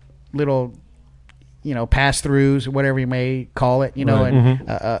little pass-throughs, whatever you may call it.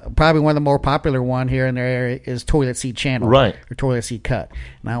 And probably one of the more popular one here in their area is toilet seat channel, right, or toilet seat cut.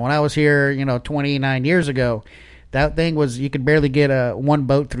 Now, when I was here, 29 years ago, that thing was, you could barely get one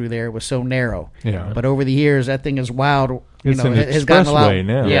boat through there. It was so narrow. Yeah. But over the years, that thing is wild. It's an expressway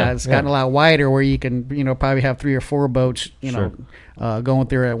now. Yeah, it's gotten a lot wider where you can, probably have 3 or 4 boats, going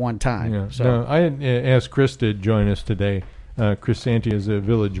through at one time. Yeah. So no, I asked Chris to join us today. Chris Santee is a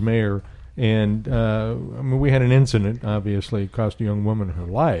village mayor, and we had an incident. Obviously, cost a young woman her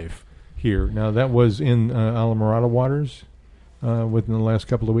life here. Now that was in Alamorada waters within the last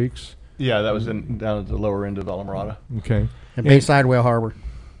couple of weeks. Yeah, that was down at the lower end of Alamorada. Okay. And Bayside Whale Harbor.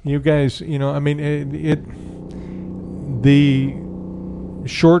 You guys, the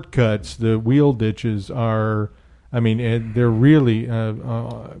shortcuts, the wheel ditches are, they're really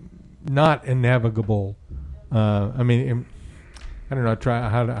not navigable. I don't know.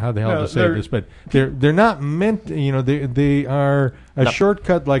 How the hell to say this, but they're not meant. They are a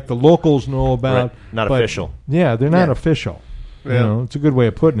shortcut like the locals know about. Right. Not official. Yeah, they're not official. You know, it's a good way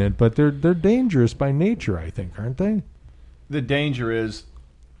of putting it, but they're dangerous by nature, I think, aren't they? The danger is,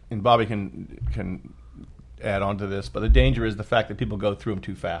 and Bobby can add on to this, but the danger is the fact that people go through them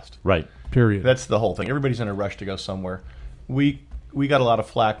too fast. Right. Period. That's the whole thing. Everybody's in a rush to go somewhere. We got a lot of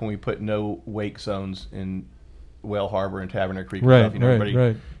flack when we put no wake zones in Whale Harbor and Taverner Creek. Right, and stuff,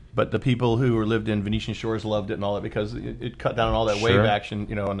 right. But the people who lived in Venetian Shores loved it and all that because it cut down on all that wave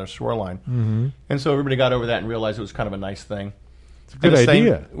action, on their shoreline. Mm-hmm. And so everybody got over that and realized it was kind of a nice thing. It's a good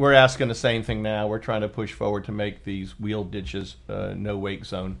idea. We're asking the same thing now. We're trying to push forward to make these wheel ditches no wake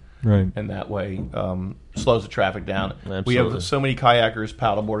zone. Right. And that way slows the traffic down. Absolutely. We have so many kayakers,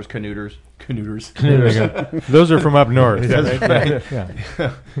 paddleboarders, canooters. Those are from up north.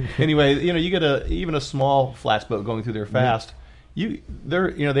 Yeah. Anyway, you get even a small flats boat going through there fast. They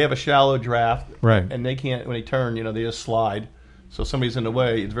have a shallow draft, right? And they can't when they turn. They just slide. So if somebody's in the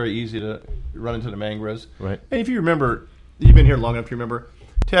way, it's very easy to run into the mangroves. Right. And if you remember, you've been here long enough to remember,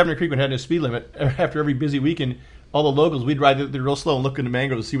 Taverner Creek when it had no speed limit. After every busy weekend, all the locals, we'd ride the real slow and look in the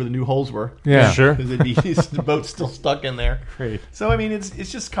mangroves to see where the new holes were. Yeah, sure. Because the boat's still stuck in there. Great. So I mean, it's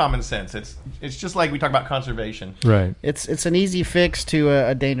just common sense. It's just like we talk about conservation. Right. It's an easy fix to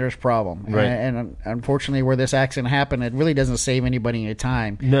a dangerous problem. Right. And unfortunately, where this accident happened, it really doesn't save anybody any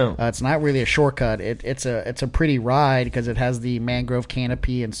time. No. It's not really a shortcut. It's a pretty ride because it has the mangrove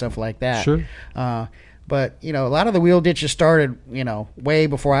canopy and stuff like that. Sure. But a lot of the wheel ditches started, way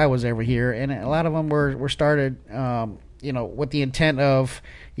before I was ever here, and a lot of them were started, with the intent of,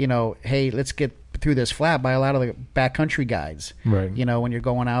 hey, let's get through this flat by a lot of the backcountry guides. Right. When you're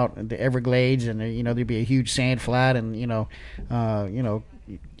going out in the Everglades, and there'd be a huge sand flat, and you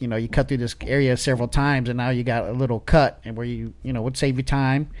cut through this area several times, and now you got a little cut, and where would save you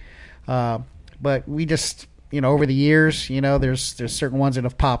time. But we just, over the years, there's certain ones that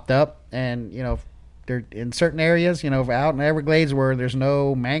have popped up, and they're in certain areas, out in the Everglades where there's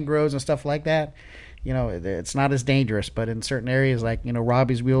no mangroves and stuff like that, it's not as dangerous. But in certain areas like,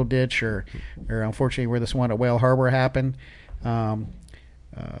 Robbie's Wheel Ditch or unfortunately where this one at Whale Harbor happened, a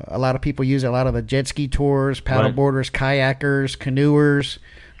lot of people use it. A lot of the jet ski tours, paddleboarders, kayakers, canoers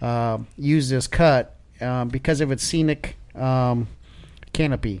use this cut because of its scenic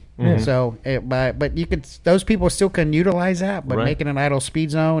canopy. Mm-hmm. So, but you could; those people still can utilize that, but make it an idle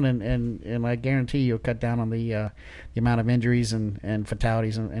speed zone, and I guarantee you'll cut down on the amount of injuries and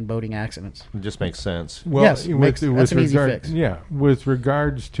fatalities and boating accidents. It just makes sense. Well, yes, that's an easy fix. Yeah, with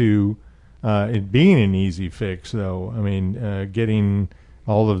regards to it being an easy fix, though, I mean, getting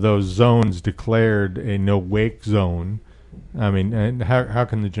all of those zones declared a no wake zone. I mean, and how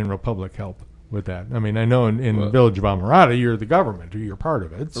can the general public help with that? I mean, I know in the village of Amarada, you're the government, or you're part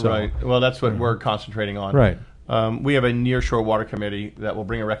of it. So. Right. Well, that's what we're concentrating on. Right. We have a nearshore water committee that will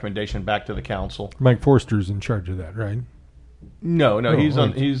bring a recommendation back to the council. Mike Forster's in charge of that, right? No, he's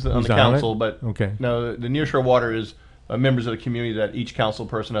on the council, but okay. No, the nearshore water is members of the community that each council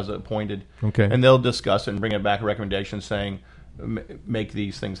person has appointed. Okay. And they'll discuss it and bring it back a recommendation saying, make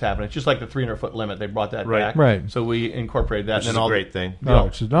these things happen. It's just like the 300-foot limit. They brought that back. Right. So we incorporated that. Which is a great thing. No,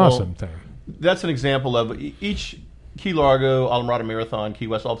 it's an awesome thing. That's an example of each Key Largo, Alamorada Marathon, Key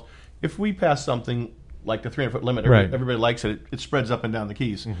West. If we pass something like the 300-foot limit, everybody likes it. It spreads up and down the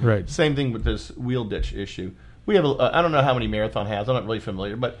Keys. Mm-hmm. Right. Same thing with this wheel ditch issue. We have I don't know how many Marathon has. I'm not really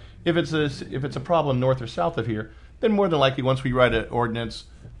familiar, but if it's a problem north or south of here, then more than likely once we write an ordinance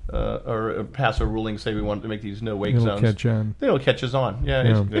or pass a ruling, say we want to make these no wake zones, it'll catch us on.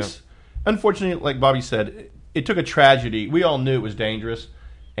 Yeah. It's unfortunately, like Bobby said, it took a tragedy. We all knew it was dangerous,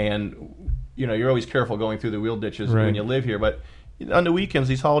 and you're always careful going through the wheel ditches when you live here. But on the weekends,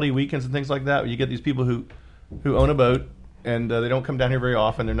 these holiday weekends and things like that, you get these people who own a boat and they don't come down here very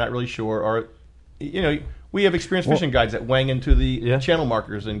often. They're not really sure, or we have experienced fishing guides that wang into the channel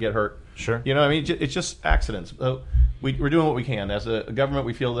markers and get hurt. Sure. I mean, it's just accidents. So we're doing what we can. As a government,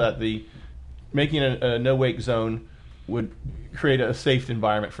 we feel that making a no-wake zone would create a safe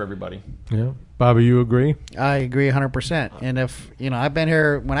environment for everybody. Yeah. Bobby, you agree? I agree 100%. And if, I've been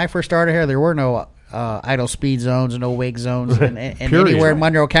here, when I first started here, there were no idle speed zones, no wake zones, and anywhere in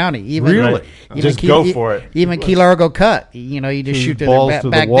Monroe County. Even just go for it. Even Key Largo Cut. You just shoot balls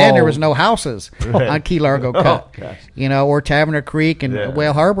to back the then. There wall. was no houses on Key Largo Cut. Or Taverner Creek and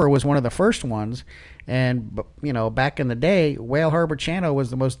Whale Harbor was one of the first ones. And back in the day, Whale Harbor Channel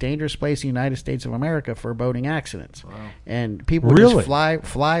was the most dangerous place in the United States of America for boating accidents. Wow. And people would just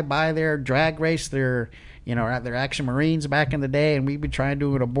fly by there, drag race their Action Marines back in the day, and we'd be trying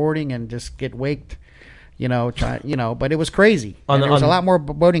to do a boarding and just get waked, but it was crazy. And there was a lot more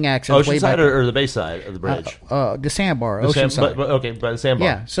boating accidents. Oceanside or the Bayside of the bridge? The Sandbar, Oceanside. By the Sandbar.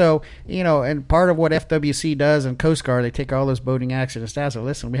 Yeah, so, and part of what FWC does and Coast Guard, they take all those boating accidents down. So,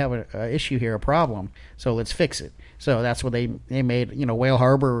 listen, we have an issue here, a problem, so let's fix it. So that's what they made, Whale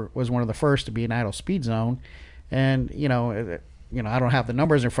Harbor was one of the first to be an idle speed zone. And, I don't have the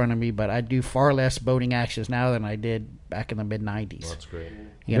numbers in front of me, but I do far less boating accidents now than I did back in the mid-'90s. That's great.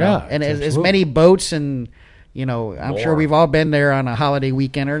 And as many boats and, I'm sure we've all been there on a holiday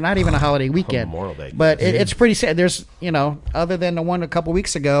weekend, or not even a holiday weekend. Memorial Day. But it's pretty sad. There's, other than the one a couple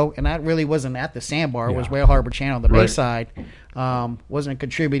weeks ago, and that really wasn't at the Sandbar, it was Whale Harbor Channel, the Bayside, wasn't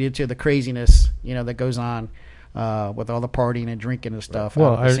contributed to the craziness, that goes on. With all the partying and drinking and stuff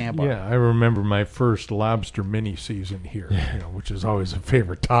out of the Sandbar. I remember my first lobster mini season here, which is always a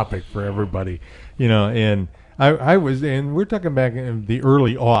favorite topic for everybody, and I was, and we're talking back in the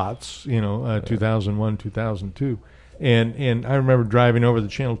early aughts, 2001, 2002, and I remember driving over the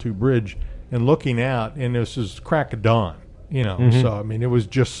Channel 2 bridge and looking out, and this was crack of dawn, so I mean it was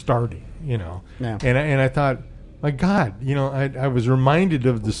just starting, and I thought, my God, I was reminded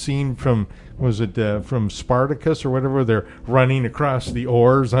of the scene from, from Spartacus or whatever, they're running across the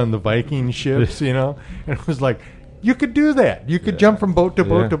oars on the Viking ships, and it was like, you could do that. You could jump from boat to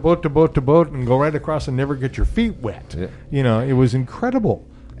boat to boat to boat to boat and go right across and never get your feet wet. Yeah. It was incredible.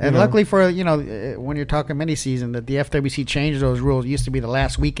 And luckily for, when you're talking mini-season, that the FWC changed those rules. It used to be the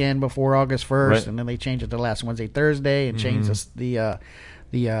last weekend before August 1st, and then they changed it to last Wednesday, Thursday, and changed the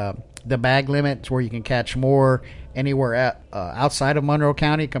bag limit to where you can catch more anywhere outside of Monroe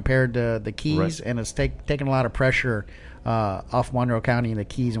County compared to the Keys, and it's taken a lot of pressure off Monroe County and the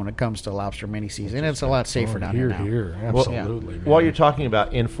Keys when it comes to lobster mini season, and it's a lot safer down here now. Here, absolutely. While you're talking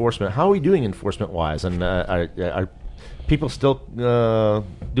about enforcement, how are we doing enforcement wise? And are people still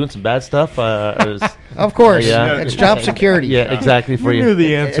doing some bad stuff? Of course, it's job security. Yeah, exactly. For you knew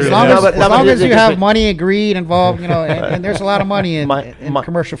the answer. As long as you have money and greed involved, and there's a lot of money in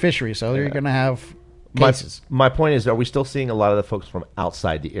commercial fisheries, so you're going to have cases. My point is, are we still seeing a lot of the folks from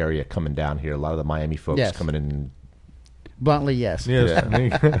outside the area coming down here? A lot of the Miami folks coming in. Bluntly, yes. Yes.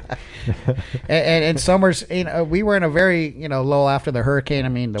 And summers, we were in a very, lull after the hurricane. I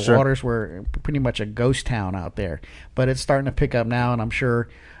mean, the waters were pretty much a ghost town out there. But it's starting to pick up now, and I'm sure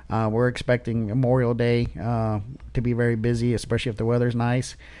we're expecting Memorial Day to be very busy, especially if the weather's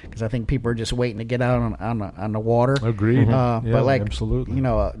nice, because I think people are just waiting to get out on the water. Agreed. But absolutely.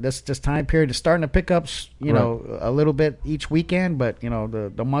 This time period is starting to pick up, a little bit each weekend. But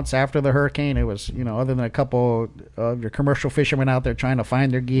the months after the hurricane, it was other than a couple of your commercial fishermen out there trying to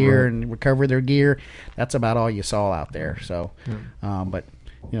find their gear and recover their gear, that's about all you saw out there. So, but.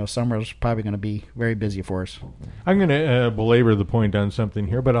 Summer is probably going to be very busy for us. I'm going to belabor the point on something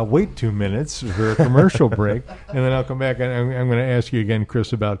here, but I'll wait 2 minutes for a commercial break, and then I'll come back. And I'm going to ask you again,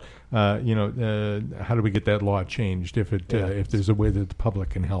 Chris, about how do we get that law changed if there's a way that the public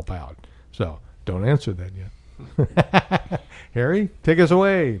can help out. So don't answer that yet. Harry, take us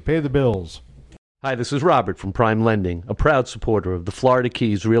away. Pay the bills. Hi, this is Robert from Prime Lending, a proud supporter of the Florida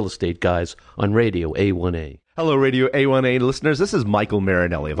Keys Real Estate Guys on Radio A1A. Hello, Radio A1A listeners. This is Michael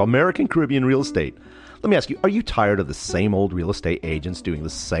Marinelli of American Caribbean Real Estate. Let me ask you, are you tired of the same old real estate agents doing the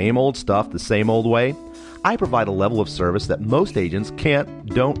same old stuff the same old way? I provide a level of service that most agents can't,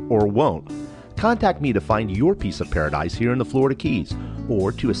 don't, or won't. Contact me to find your piece of paradise here in the Florida Keys,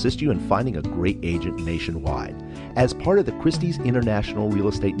 or to assist you in finding a great agent nationwide. As part of the Christie's International Real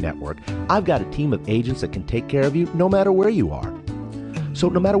Estate Network, I've got a team of agents that can take care of you no matter where you are. So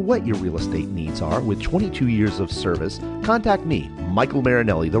no matter what your real estate needs are, with 22 years of service, contact me, Michael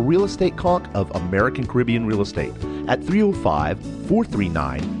Marinelli, the real estate conch of American Caribbean Real Estate, at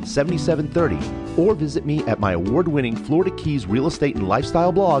 305-439-7730, or visit me at my award-winning Florida Keys Real Estate and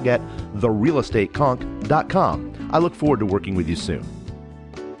Lifestyle blog at therealestateconch.com. I look forward to working with you soon.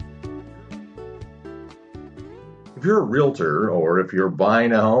 If you're a realtor, or if you're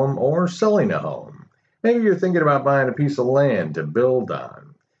buying a home or selling a home, maybe you're thinking about buying a piece of land to build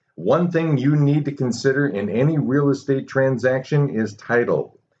on. One thing you need to consider in any real estate transaction is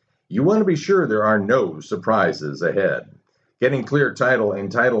title. You want to be sure there are no surprises ahead. Getting clear title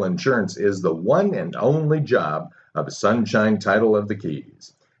and title insurance is the one and only job of Sunshine Title of the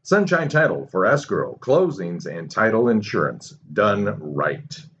Keys. Sunshine Title for escrow, closings, and title insurance done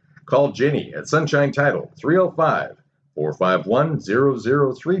right. Call Jenny at Sunshine Title,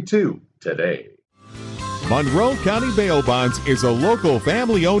 305-451-0032 today. Monroe County Bail Bonds is a local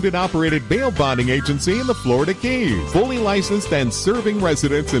family-owned and operated bail bonding agency in the Florida Keys. Fully licensed and serving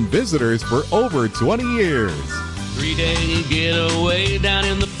residents and visitors for over 20 years. 3-day getaway down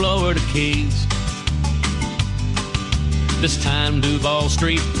in the Florida Keys. This time Duval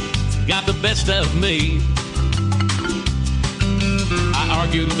Street got the best of me. I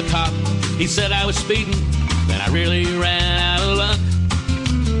argued with the cop. He said I was speeding. Then I really ran out of luck.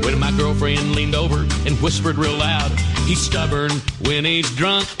 When my girlfriend leaned over and whispered real loud, he's stubborn when he's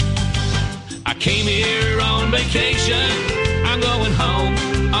drunk. I came here on vacation. I'm going home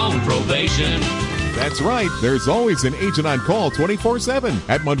on probation. That's right. There's always an agent on call 24/7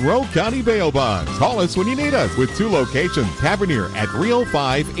 at Monroe County Bail Bonds. Call us when you need us with 2 locations. Tavernier at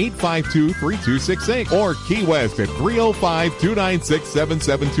 305-852-3268 or Key West at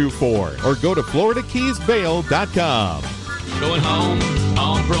 305-296-7724 or go to FloridaKeysBail.com. Going home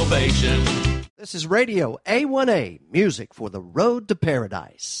on probation. This is Radio A1A, music for the road to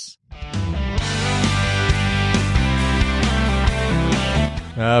paradise.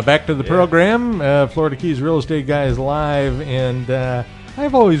 Back to the program. Florida Keys Real Estate Guys live, and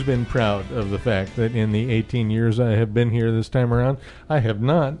I've always been proud of the fact that in the 18 years I have been here this time around, I have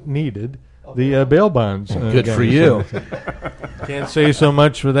not needed the bail bonds. Good for you. Can't say so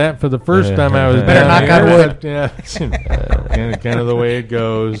much for that for the first time I was Better down knock on here. wood. Yeah, kind of the way it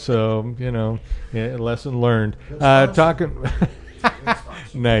goes. So, lesson learned. Talking...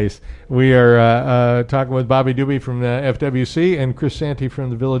 Nice. We are talking with Bobby Doobie from the FWC and Chris Santee from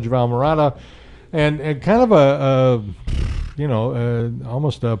the Village of Almirada, and kind of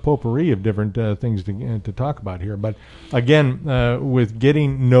almost a potpourri of different things to talk about here. But again, with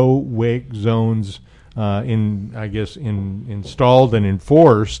getting no wake zones installed and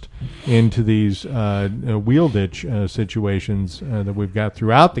enforced into these wheel ditch situations that we've got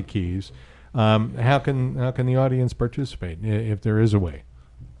throughout the Keys. How can the audience participate if there is a way?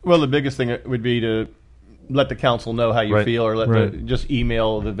 Well, the biggest thing would be to let the council know how you feel, or just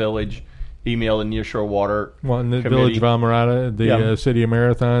email the village, email the Nearshore Water. Well, in the Committee. Village of Almirada, the City of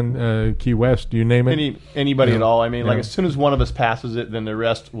Marathon, Key West, do you name it? Anybody at all. I mean, as soon as one of us passes it, then the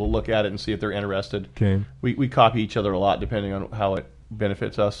rest will look at it and see if they're interested. Okay. We copy each other a lot depending on how it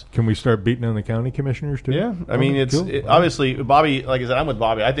benefits us. Can we start beating on the county commissioners too? Yeah, I mean, obviously Bobby. Like I said, I'm with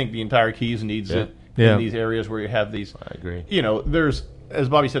Bobby. I think the entire Keys needs it in these areas where you have these. I agree. There's, as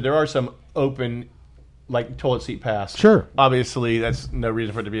Bobby said, there are some open, like toilet seat paths. Sure. Obviously, that's no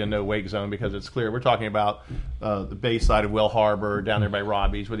reason for it to be a no wake zone because it's clear. We're talking about the bay side of Will Harbor, down there by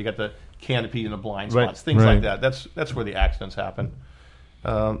Robbie's, where you got the canopy and the blind spots, things like that. That's where the accidents happen.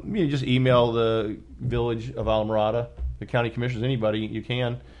 You just email the Village of Almirada, the county commissioners, anybody you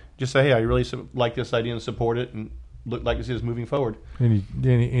can. Just say, hey, I really like this idea and support it, and look like to see us moving forward.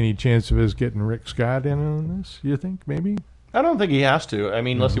 Any chance of us getting Rick Scott in on this? You think maybe? I don't think he has to. I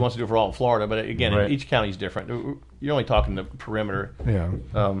mean, unless he wants to do it for all of Florida. But again, each county's different. You're only talking the perimeter. Yeah.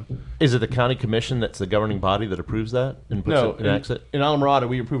 Is it the county commission that's the governing body that approves that and puts it, enacts it? In Almirada,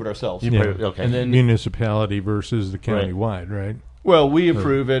 we approve it ourselves. Okay. And then municipality versus the county-wide, right? Well, we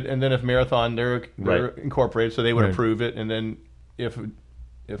approve it, and then if Marathon, they're incorporated, so they would approve it. And then if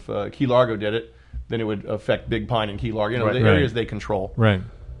Key Largo did it, then it would affect Big Pine and Key Largo. The areas they control. Right.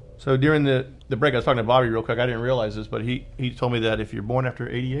 So during the break, I was talking to Bobby real quick. I didn't realize this, but he told me that if you're born after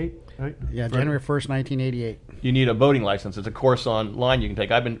 88, right? Yeah, January 1st, 1988. You need a boating license. It's a course online you can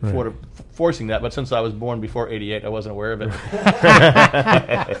take. I've been forcing that, but since I was born before 88, I wasn't aware of it.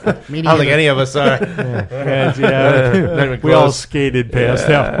 I don't think any of us are. We all skated past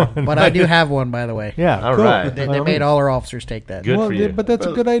that one. But I do have one, by the way. Yeah, all right. They made all our officers take that. Good for you. But that's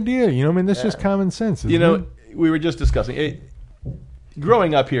a good idea. I mean, that's just common sense. Isn't it? We were just discussing it.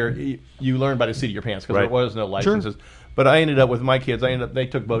 Growing up here, you learn by the seat of your pants because there was no licenses. Sure. But I ended up with my kids. They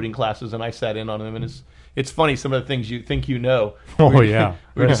took boating classes, and I sat in on them. And it's funny some of the things you think you know. Oh yeah,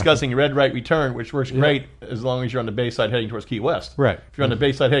 we were discussing red right return, which works great as long as you're on the bay side heading towards Key West. Right. If you're on the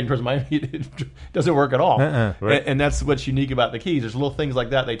bay side heading towards Miami, it doesn't work at all. Right. And that's what's unique about the Keys. There's little things like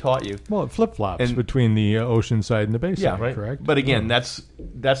that they taught you. Well, it flip flops between the ocean side and the bay side. Right. Correct. But again, that's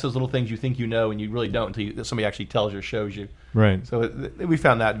those little things you think you know, and you really don't until somebody actually tells you or shows you. Right. So we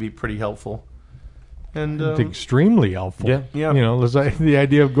found that to be pretty helpful. And it's extremely helpful. Yeah. The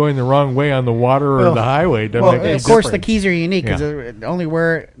idea of going the wrong way on the water or the highway doesn't make any of course, difference. the Keys are unique because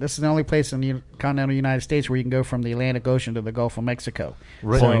this is the only place in the continental United States where you can go from the Atlantic Ocean to the Gulf of Mexico.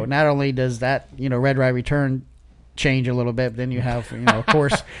 Right. So not only does that red right return change a little bit, but then you have of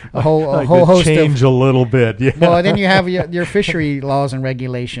course a whole host change of, a little bit. Yeah. Well, then you have your fishery laws and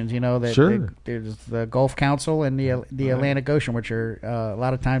regulations. There's the Gulf Council and the Atlantic Ocean, which are a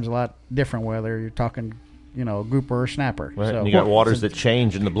lot of times a lot different, whether you're talking grouper or snapper. Right. So, and you got waters that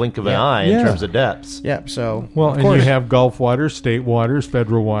change in the blink of an eye in terms of depths. Yep. So and you have Gulf waters, state waters,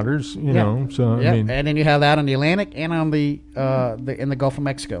 federal waters. I mean, and then you have that on the Atlantic and on the in the Gulf of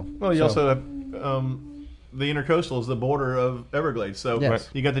Mexico. Well, you also have the Intercoastal is the border of Everglades. So Yes.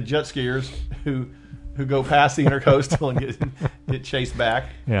 you got the jet skiers who go past the Intercoastal and get chased back.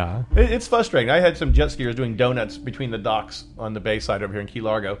 Yeah. It's frustrating. I had some jet skiers doing donuts between the docks on the bay side over here in Key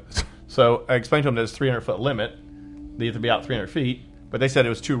Largo. So I explained to them that it's 300-foot limit. They have to be out 300 feet. But they said it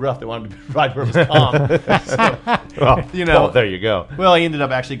was too rough. They wanted to ride where it was calm. So, there you go. Well, I ended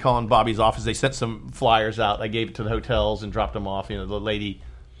up actually calling Bobby's office. They sent some flyers out. I gave it to the hotels and dropped them off. The lady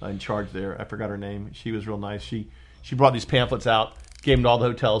in charge there, I forgot her name. She was real nice. She brought these pamphlets out, gave them to all the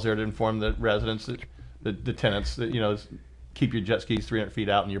hotels there to inform the residents, the tenants that keep your jet skis 300 feet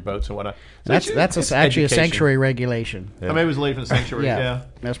out in your boats and whatnot. So That's actually a sanctuary regulation. Yeah. Maybe it was a lady from the sanctuary. Yeah.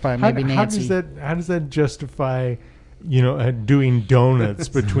 That's probably maybe Nancy. How does that justify? Doing donuts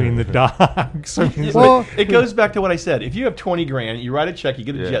between the docks. I mean, it goes back to what I said. If you have $20,000, you write a check, you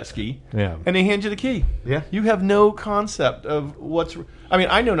get a jet ski, and they hand you the key. Yeah, you have no concept of what's. I mean,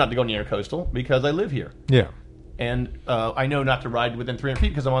 I know not to go near Intercoastal because I live here. Yeah, and I know not to ride within 300 feet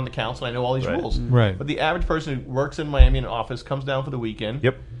because I'm on the council. And I know all these rules. Right. But the average person who works in Miami in an office comes down for the weekend.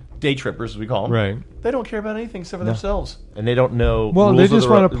 Yep. Day trippers, as we call them. Right. They don't care about anything except for themselves. And they don't know. Well, they just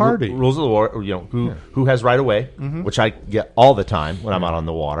want to party. Rules of the water. Who has right of way, which I get all the time when I'm out on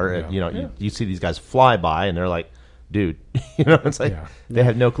the water. Yeah. You see these guys fly by, and they're like, "Dude," it's like they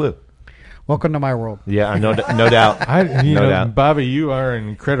have no clue. Welcome to my world. Yeah, no doubt. No doubt. Bobby, you are an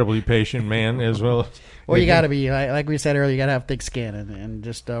incredibly patient man as well. Well, you got to be like we said earlier. You got to have thick skin and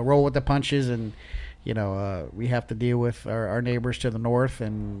just roll with the punches and. We have to deal with our neighbors to the north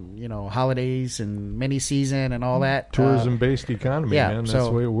and, holidays and mini season and all that. Tourism-based economy, man. That's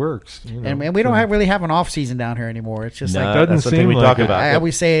the way it works. And we don't really have an off season down here anymore. It's just that's the thing we talk about. I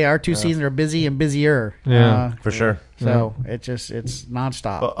always say our 2 seasons are busy and busier. Yeah, for sure. So it's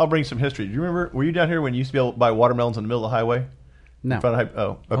nonstop. Well, I'll bring some history. Do you remember, were you down here when you used to be able to buy watermelons in the middle of the highway? No. In front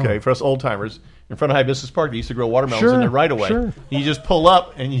of okay. For us old timers, in front of Hibiscus Park, they used to grow watermelons in there right away. Sure. You just pull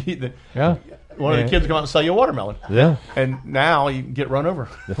up and you eat one of the kids come out and sell you a watermelon. Yeah. And now you get run over.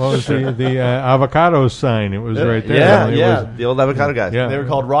 Well, it was the avocado sign. It was right there. Yeah, the old avocado guys. Yeah. They were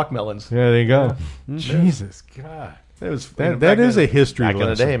called rock melons. Yeah, there you go. Jesus, God. That is a history back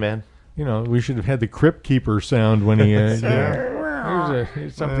lesson. in the day, man. We should have had the Crypt Keeper sound when he...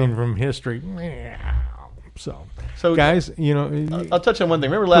 here's something from history. So guys, I'll touch on one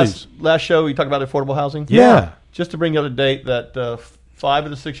thing. Remember last show we talked about affordable housing? Yeah. Just to bring you up to date that 5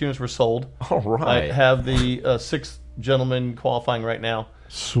 of the 6 units were sold. All right. I have the 6th gentleman qualifying right now.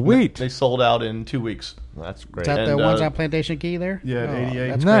 Sweet. They sold out in 2 weeks. That's great. Is that the ones on Plantation Key there? Yeah, at 88.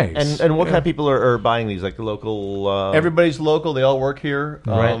 That's nice. great. And what kind of people are buying these? Like the local... Everybody's local. They all work here.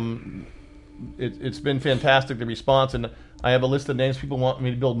 Right. It's been fantastic, the response. And I have a list of names people want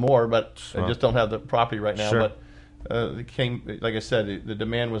me to build more, but I just don't have the property right now. Sure. But it came, like I said, the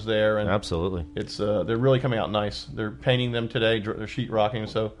demand was there. And absolutely. It's they're really coming out nice. They're painting them today. They're sheetrocking.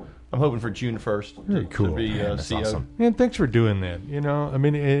 So I'm hoping for June 1st Very cool. to be that's CO. awesome. And thanks for doing that. I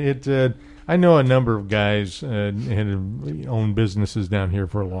mean, I know a number of guys had owned businesses down here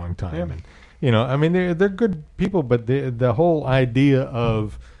for a long time. Yeah. And, I mean, they're good people, but the whole idea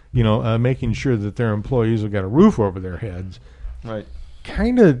of, making sure that their employees have got a roof over their heads. Right.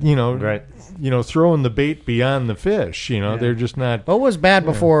 Kind of, right. Throwing the bait beyond the fish. They're just not. Well, it was bad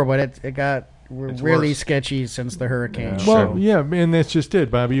before, but it got really worse. sketchy since the hurricane. Well, yeah, and that's just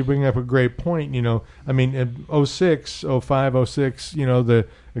it, Bobby. You bring up a great point. I mean, in 06, 05, 06, the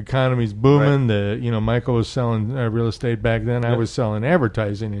economy's booming. Right. Michael was selling real estate back then. I was selling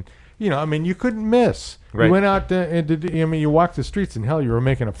advertising, and I mean, you couldn't miss. Right. You went out you walked the streets, and hell, you were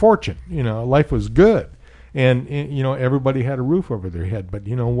making a fortune. Life was good. And everybody had a roof over their head. But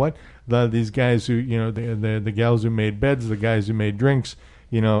you know what? These guys who, the gals who made beds, the guys who made drinks,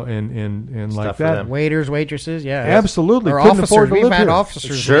 and like that. Waiters, waitresses, yeah, absolutely. Or Couldn't officers. afford to We've live had here.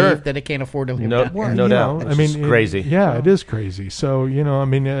 officers leave that they can't afford to live down here. No doubt. I mean, it's crazy. It is crazy. So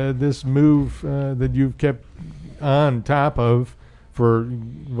this move that you've kept on top of for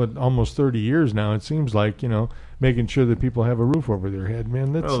almost 30 years now, it seems like, making sure that people have a roof over their head,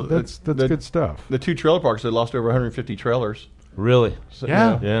 man. That's good stuff. The 2 trailer parks, they lost over 150 trailers. Really? So,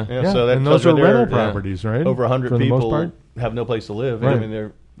 Yeah. So that and those tells are you rental they're, properties, right? Over 100 For the most people part? have no place to live. Right. I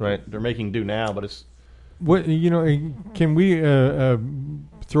mean, they're making do now, but it's What can we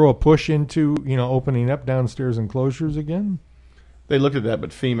throw a push into opening up downstairs enclosures again? They looked at that,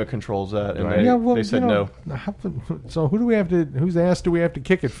 but FEMA controls that, and they said no. So whose ass do we have to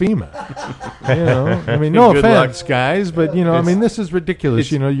kick at FEMA? I mean, no offense, guys, but I mean, this is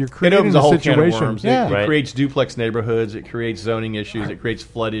ridiculous. You're creating it opens a whole situation. Can of worms. It creates duplex neighborhoods. It creates zoning issues. It creates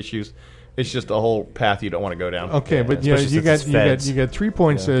flood issues. It's just a whole path you don't want to go down. Okay, but you got 3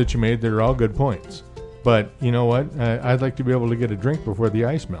 points that you made that are all good points. But you know what? I'd like to be able to get a drink before the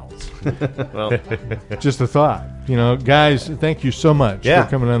ice melts. Well, just a thought. You know, guys, thank you so much for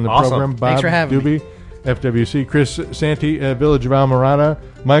coming on the program. Bob Thanks for having Doobie, me. FWC, Chris Santee, Village of Almirada.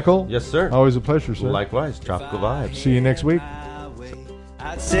 Michael? Yes, sir. Always a pleasure, sir. Likewise. Tropical vibes. See you next week.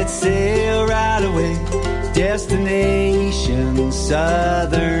 I'd set sail right away, destination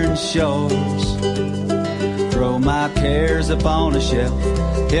southern shores. Throw my cares upon a shelf,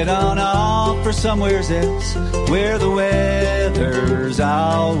 head on off for somewheres else, where the weather's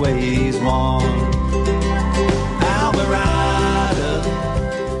always warm.